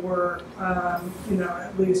there were,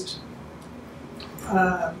 at least,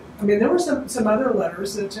 there were some other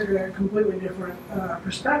letters that took a completely different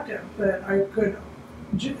perspective. But I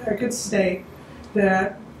could state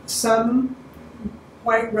that some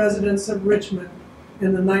white residents of Richmond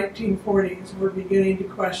in the 1940s were beginning to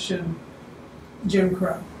question Jim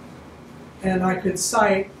Crow. And I could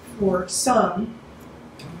cite for some,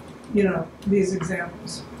 these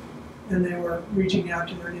examples. And they were reaching out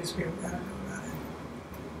to their newspaper. I don't know about it.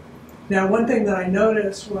 Now, one thing that I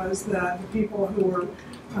noticed was that the people who were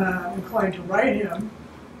inclined to write him,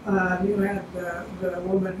 you had the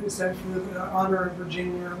woman who said for the honor of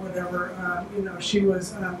Virginia or whatever, she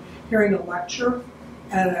was hearing a lecture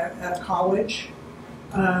at a college.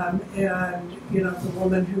 And the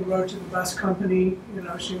woman who wrote to the bus company,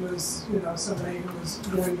 she was, somebody who was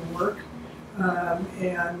going to work.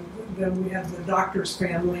 and then we had the doctor's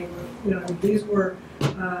family. You know, these were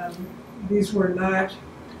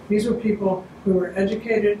people who were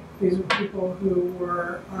educated. These were people who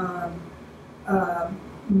were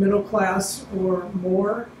middle class or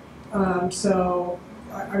more. So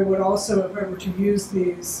I would also, if I were to use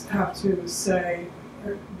these, have to say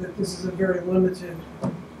that this is a very limited.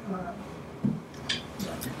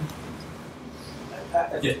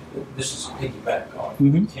 This is a piggyback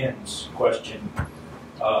on Ken's question,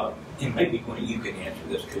 and maybe when you can answer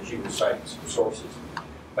this because you were citing some sources.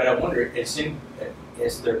 But I wonder,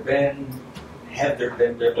 have there been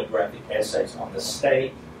bibliographic essays on the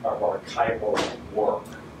state of archival work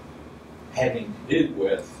having to do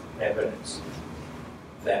with evidence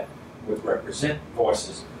that would represent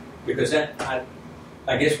voices? Because that,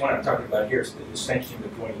 I guess what I'm talking about here is the distinction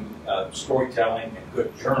between storytelling and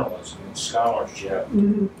good journalism and scholarship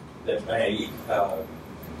that may.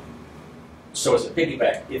 So as a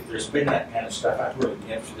piggyback, if there's been that kind of stuff, I'd really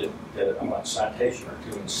be interested in a citation or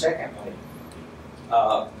two. And secondly,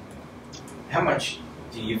 how much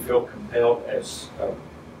do you feel compelled as a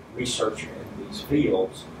researcher in these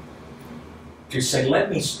fields to say, let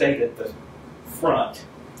me state at the front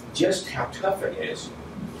just how tough it is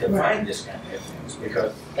to find this kind of evidence,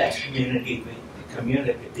 because that's community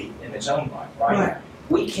in its own right?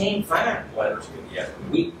 We can't find letters together.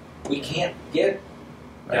 We can't get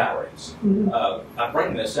diaries. I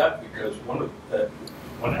bring this up because when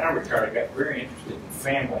I retired, I got very interested in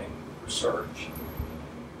family research,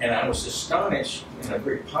 and I was astonished in a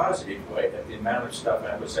very positive way at the amount of stuff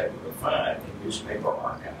I was able to find in newspaper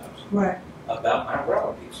archives about my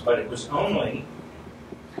relatives. But it was only,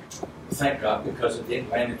 thank God, because of the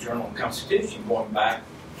Atlanta Journal-Constitution going back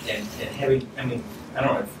and having, I mean, I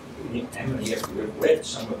don't know how many of you have read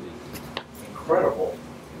some of the incredible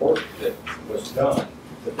work that was done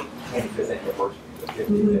for the 25th anniversary, the 50th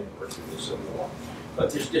anniversary of the Civil War.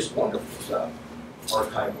 But there's just wonderful stuff,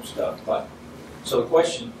 archival stuff. But so the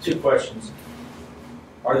question, two questions: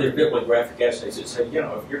 are there bibliographic essays that say, you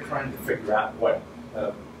know, if you're trying to figure out what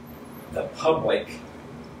the public,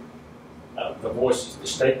 the voices, the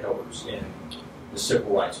stakeholders in the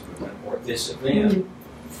civil rights movement or this event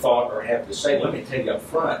thought or have to say, let me tell you up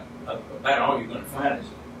front, about all you're going to find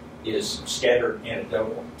is scattered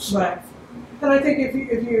anecdotal stuff. And I think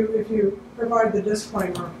if you provide the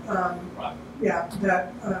disclaimer, yeah,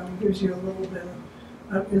 that gives you a little bit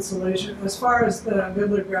of insulation. As far as the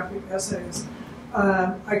bibliographic essays,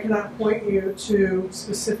 I cannot point you to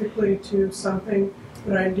specifically to something,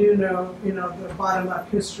 but I do know, you know, the bottom-up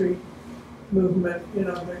history movement, you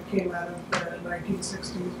know, that came out of the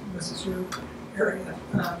 1960s, Mississippi area.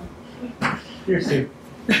 Here's the.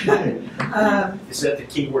 Is that the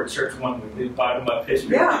keyword search one we do, bottom-up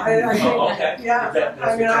history? Yeah, I think. Okay. Yeah,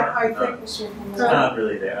 I mean, I think it's not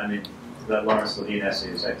really there. I mean, the Lawrence Levine essay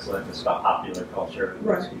is excellent. It's about popular culture.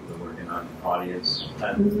 There's people working on audience,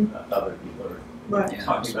 and other people are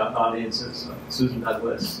talking about audiences. Susan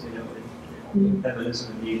Douglas, you know, in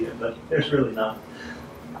feminism and media, but there's really not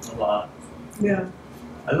a lot. Yeah.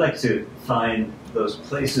 I'd like to find those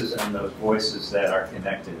places and those voices that are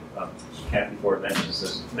connected. Kathy Ford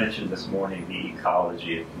mentioned this morning the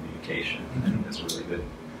ecology of communication. I think that's a really good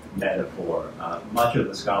metaphor. Much of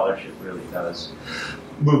the scholarship really does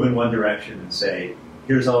move in one direction and say,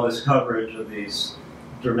 here's all this coverage of these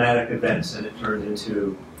dramatic events, and it turned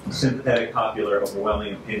into sympathetic, popular,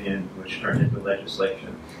 overwhelming opinion, which turned into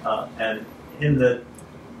legislation. And in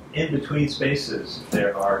between spaces,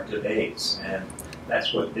 there are debates, and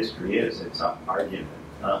that's what history is. It's an argument,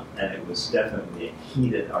 and it was definitely a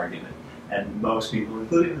heated argument. And most people,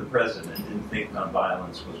 including the president, didn't think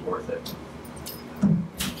nonviolence was worth it.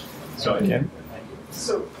 So again,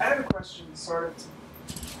 so I have a question, sort of to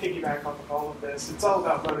piggyback off of all of this. It's all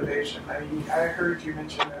about motivation. I mean, I heard you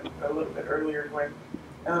mention it a little bit earlier, Gwen,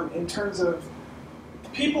 in terms of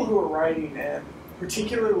people who are writing, and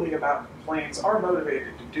particularly about complaints, are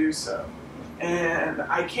motivated to do so. And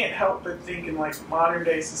I can't help but think in like modern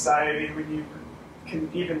day society, when you can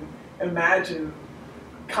even imagine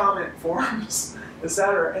comment forums,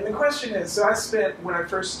 etc. And the question is, so I spent, when I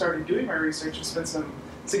first started doing my research, I spent some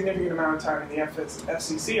significant amount of time in the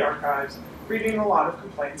FCC archives reading a lot of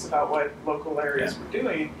complaints about what local areas were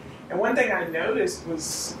doing. And one thing I noticed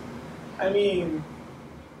was, I mean,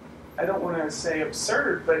 I don't want to say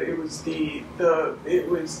absurd, but it was there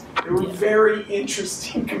were very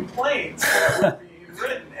interesting complaints that were being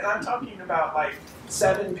written. And I'm talking about like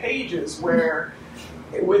 7 pages where,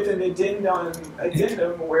 with an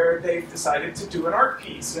addendum where they've decided to do an art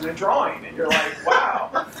piece and a drawing, and you're like,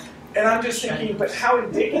 wow. And I'm just thinking, but how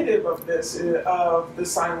indicative of this is of the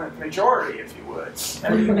silent majority, if you would?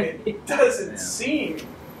 I mean, it doesn't seem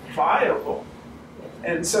viable.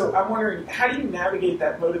 And so I'm wondering, how do you navigate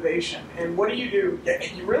that motivation? And what do? You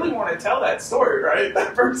really want to tell that story, right?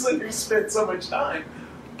 That person who spent so much time.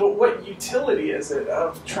 But what utility is it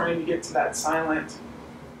of trying to get to that silent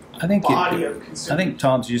body of consumers? I think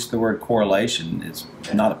Tom's used the word correlation. It's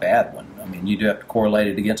not a bad one. I mean, you do have to correlate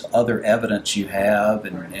it against other evidence you have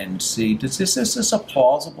and see, is this a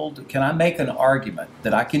plausible, can I make an argument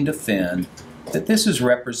that I can defend that this is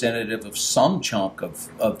representative of some chunk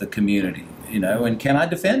of the community, and can I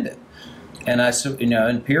defend it? And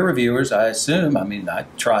and peer reviewers, I assume, I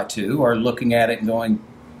try to, are looking at it and going,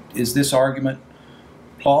 is this argument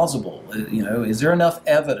plausible? Is there enough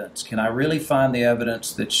evidence? Can I really find the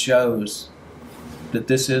evidence that shows that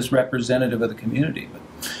this is representative of the community? But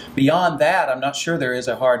beyond that, I'm not sure there is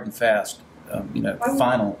a hard and fast,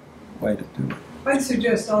 final way to do it. I'd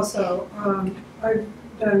suggest also, I've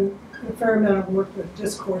done a fair amount of work with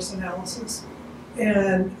discourse analysis,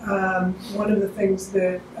 and one of the things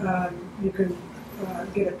that you can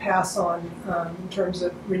get a pass on in terms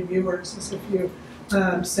of reviewers is if you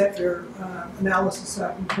set your analysis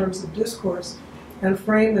up in terms of discourse and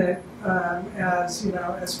frame it as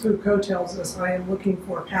Foucault tells us, I am looking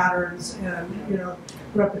for patterns and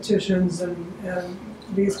repetitions and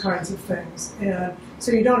these kinds of things. And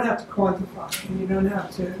so you don't have to quantify, and you don't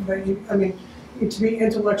have to, but to be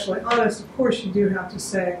intellectually honest, of course you do have to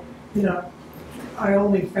say, I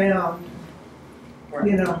only found,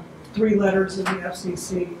 3 letters in the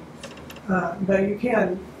FCC. But you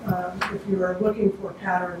can, if you are looking for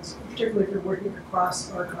patterns, particularly if you're working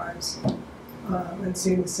across archives and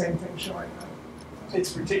seeing the same thing showing up.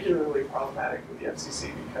 It's particularly problematic with the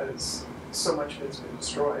FCC because so much of it's been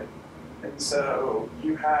destroyed. And so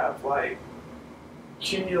you have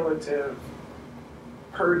cumulative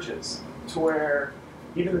purges to where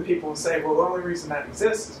even the people who say, well, the only reason that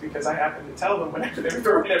exists is because I happen to tell them whenever they're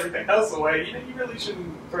throwing everything else away, you really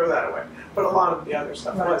shouldn't throw that away. But a lot of the other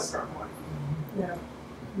stuff was thrown away. Yeah.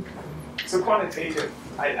 So quantitative,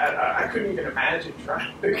 I couldn't even imagine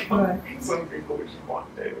trying to come some people which is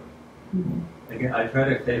quantitative. Mm-hmm. Again, I try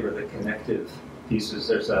to favor the connective pieces.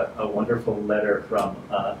 There's a wonderful letter from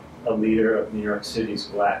a leader of New York City's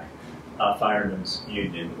Black Firemen's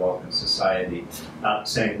Union, the Vulcan Society,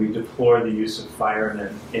 saying we deplore the use of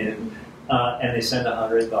firemen in, and they send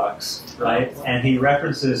 $100, right? And he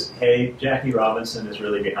references, hey, Jackie Robinson is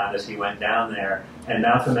really behind us. He went down there, and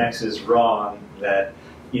Malcolm X is wrong that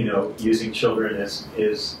using children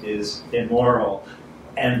is immoral.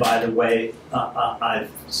 And by the way,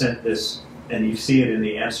 I've sent this, and you see it in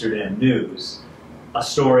the Amsterdam News, a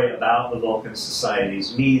story about the Vulcan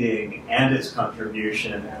Society's meeting and its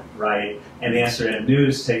contribution, right? And the Amsterdam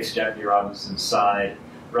News takes Jackie Robinson's side,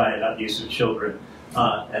 right, about the use of children.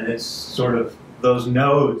 And it's sort of those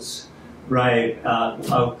nodes, right,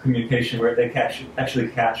 of communication where they actually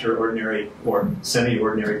capture ordinary or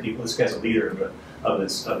semi-ordinary people. This guy's a leader of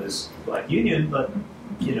this Black union, but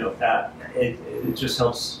it just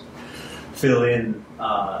helps fill in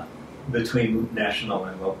between national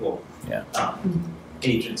and local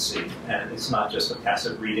agency, and it's not just a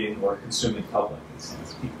passive reading or consuming public.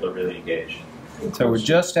 It's people are really engaged. So we're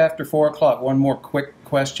just after 4 o'clock. One more quick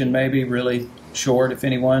question, maybe really short, if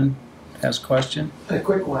anyone has a question. A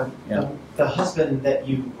quick one. Yeah. The husband that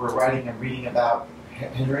you were writing and reading about,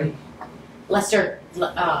 Henry? Lester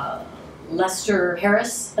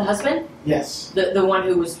Harris, the husband? Yes. The one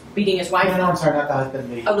who was beating his wife? No, I'm sorry, not the husband.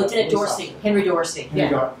 Lieutenant Dorsey. Henry Dorsey.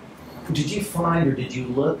 Yeah. Did you find, or did you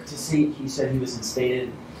look to see, he said he was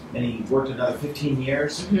instated and he worked another 15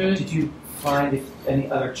 years. Mm-hmm. Did you find if any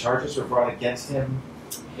other charges were brought against him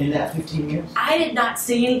in that 15 years? I did not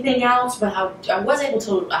see anything else, but I was able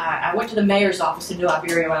to, I went to the mayor's office in New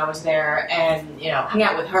Iberia when I was there and, hung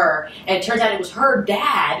out with her. And it turns out it was her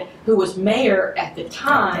dad, who was mayor at the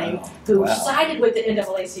time, who sided with the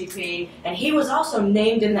NAACP, and he was also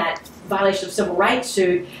named in that violation of civil rights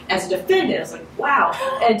suit as a defendant. I was like, wow.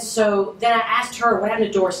 And so then I asked her, what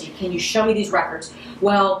happened to Dorsey? Can you show me these records?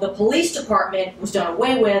 Well, the police department was done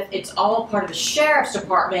away with. It's all part of the sheriff's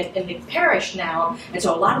department in the parish now, and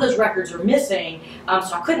so a lot of those records are missing.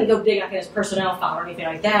 So I couldn't go dig up in his personnel file or anything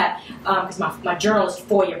like that, because my journalist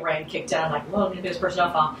FOIA brain kicked in. I'm like, well, let me look at his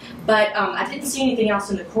personnel file. But I didn't see anything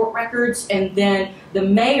else in the court records, and then the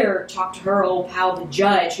mayor talked to her old pal, the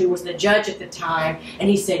judge, who was the judge at the time, and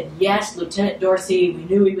he said, yes, Lieutenant Dorsey, we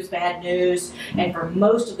knew he was bad news, and for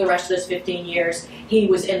most of the rest of those 15 years, he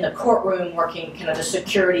was in the courtroom working kind of the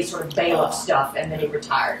security sort of bailiff stuff, and then he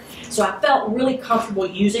retired. So I felt really comfortable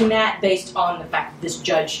using that based on the fact that this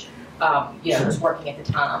judge was working at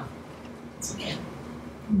the time.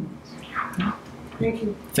 Thank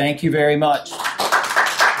you. Thank you very much.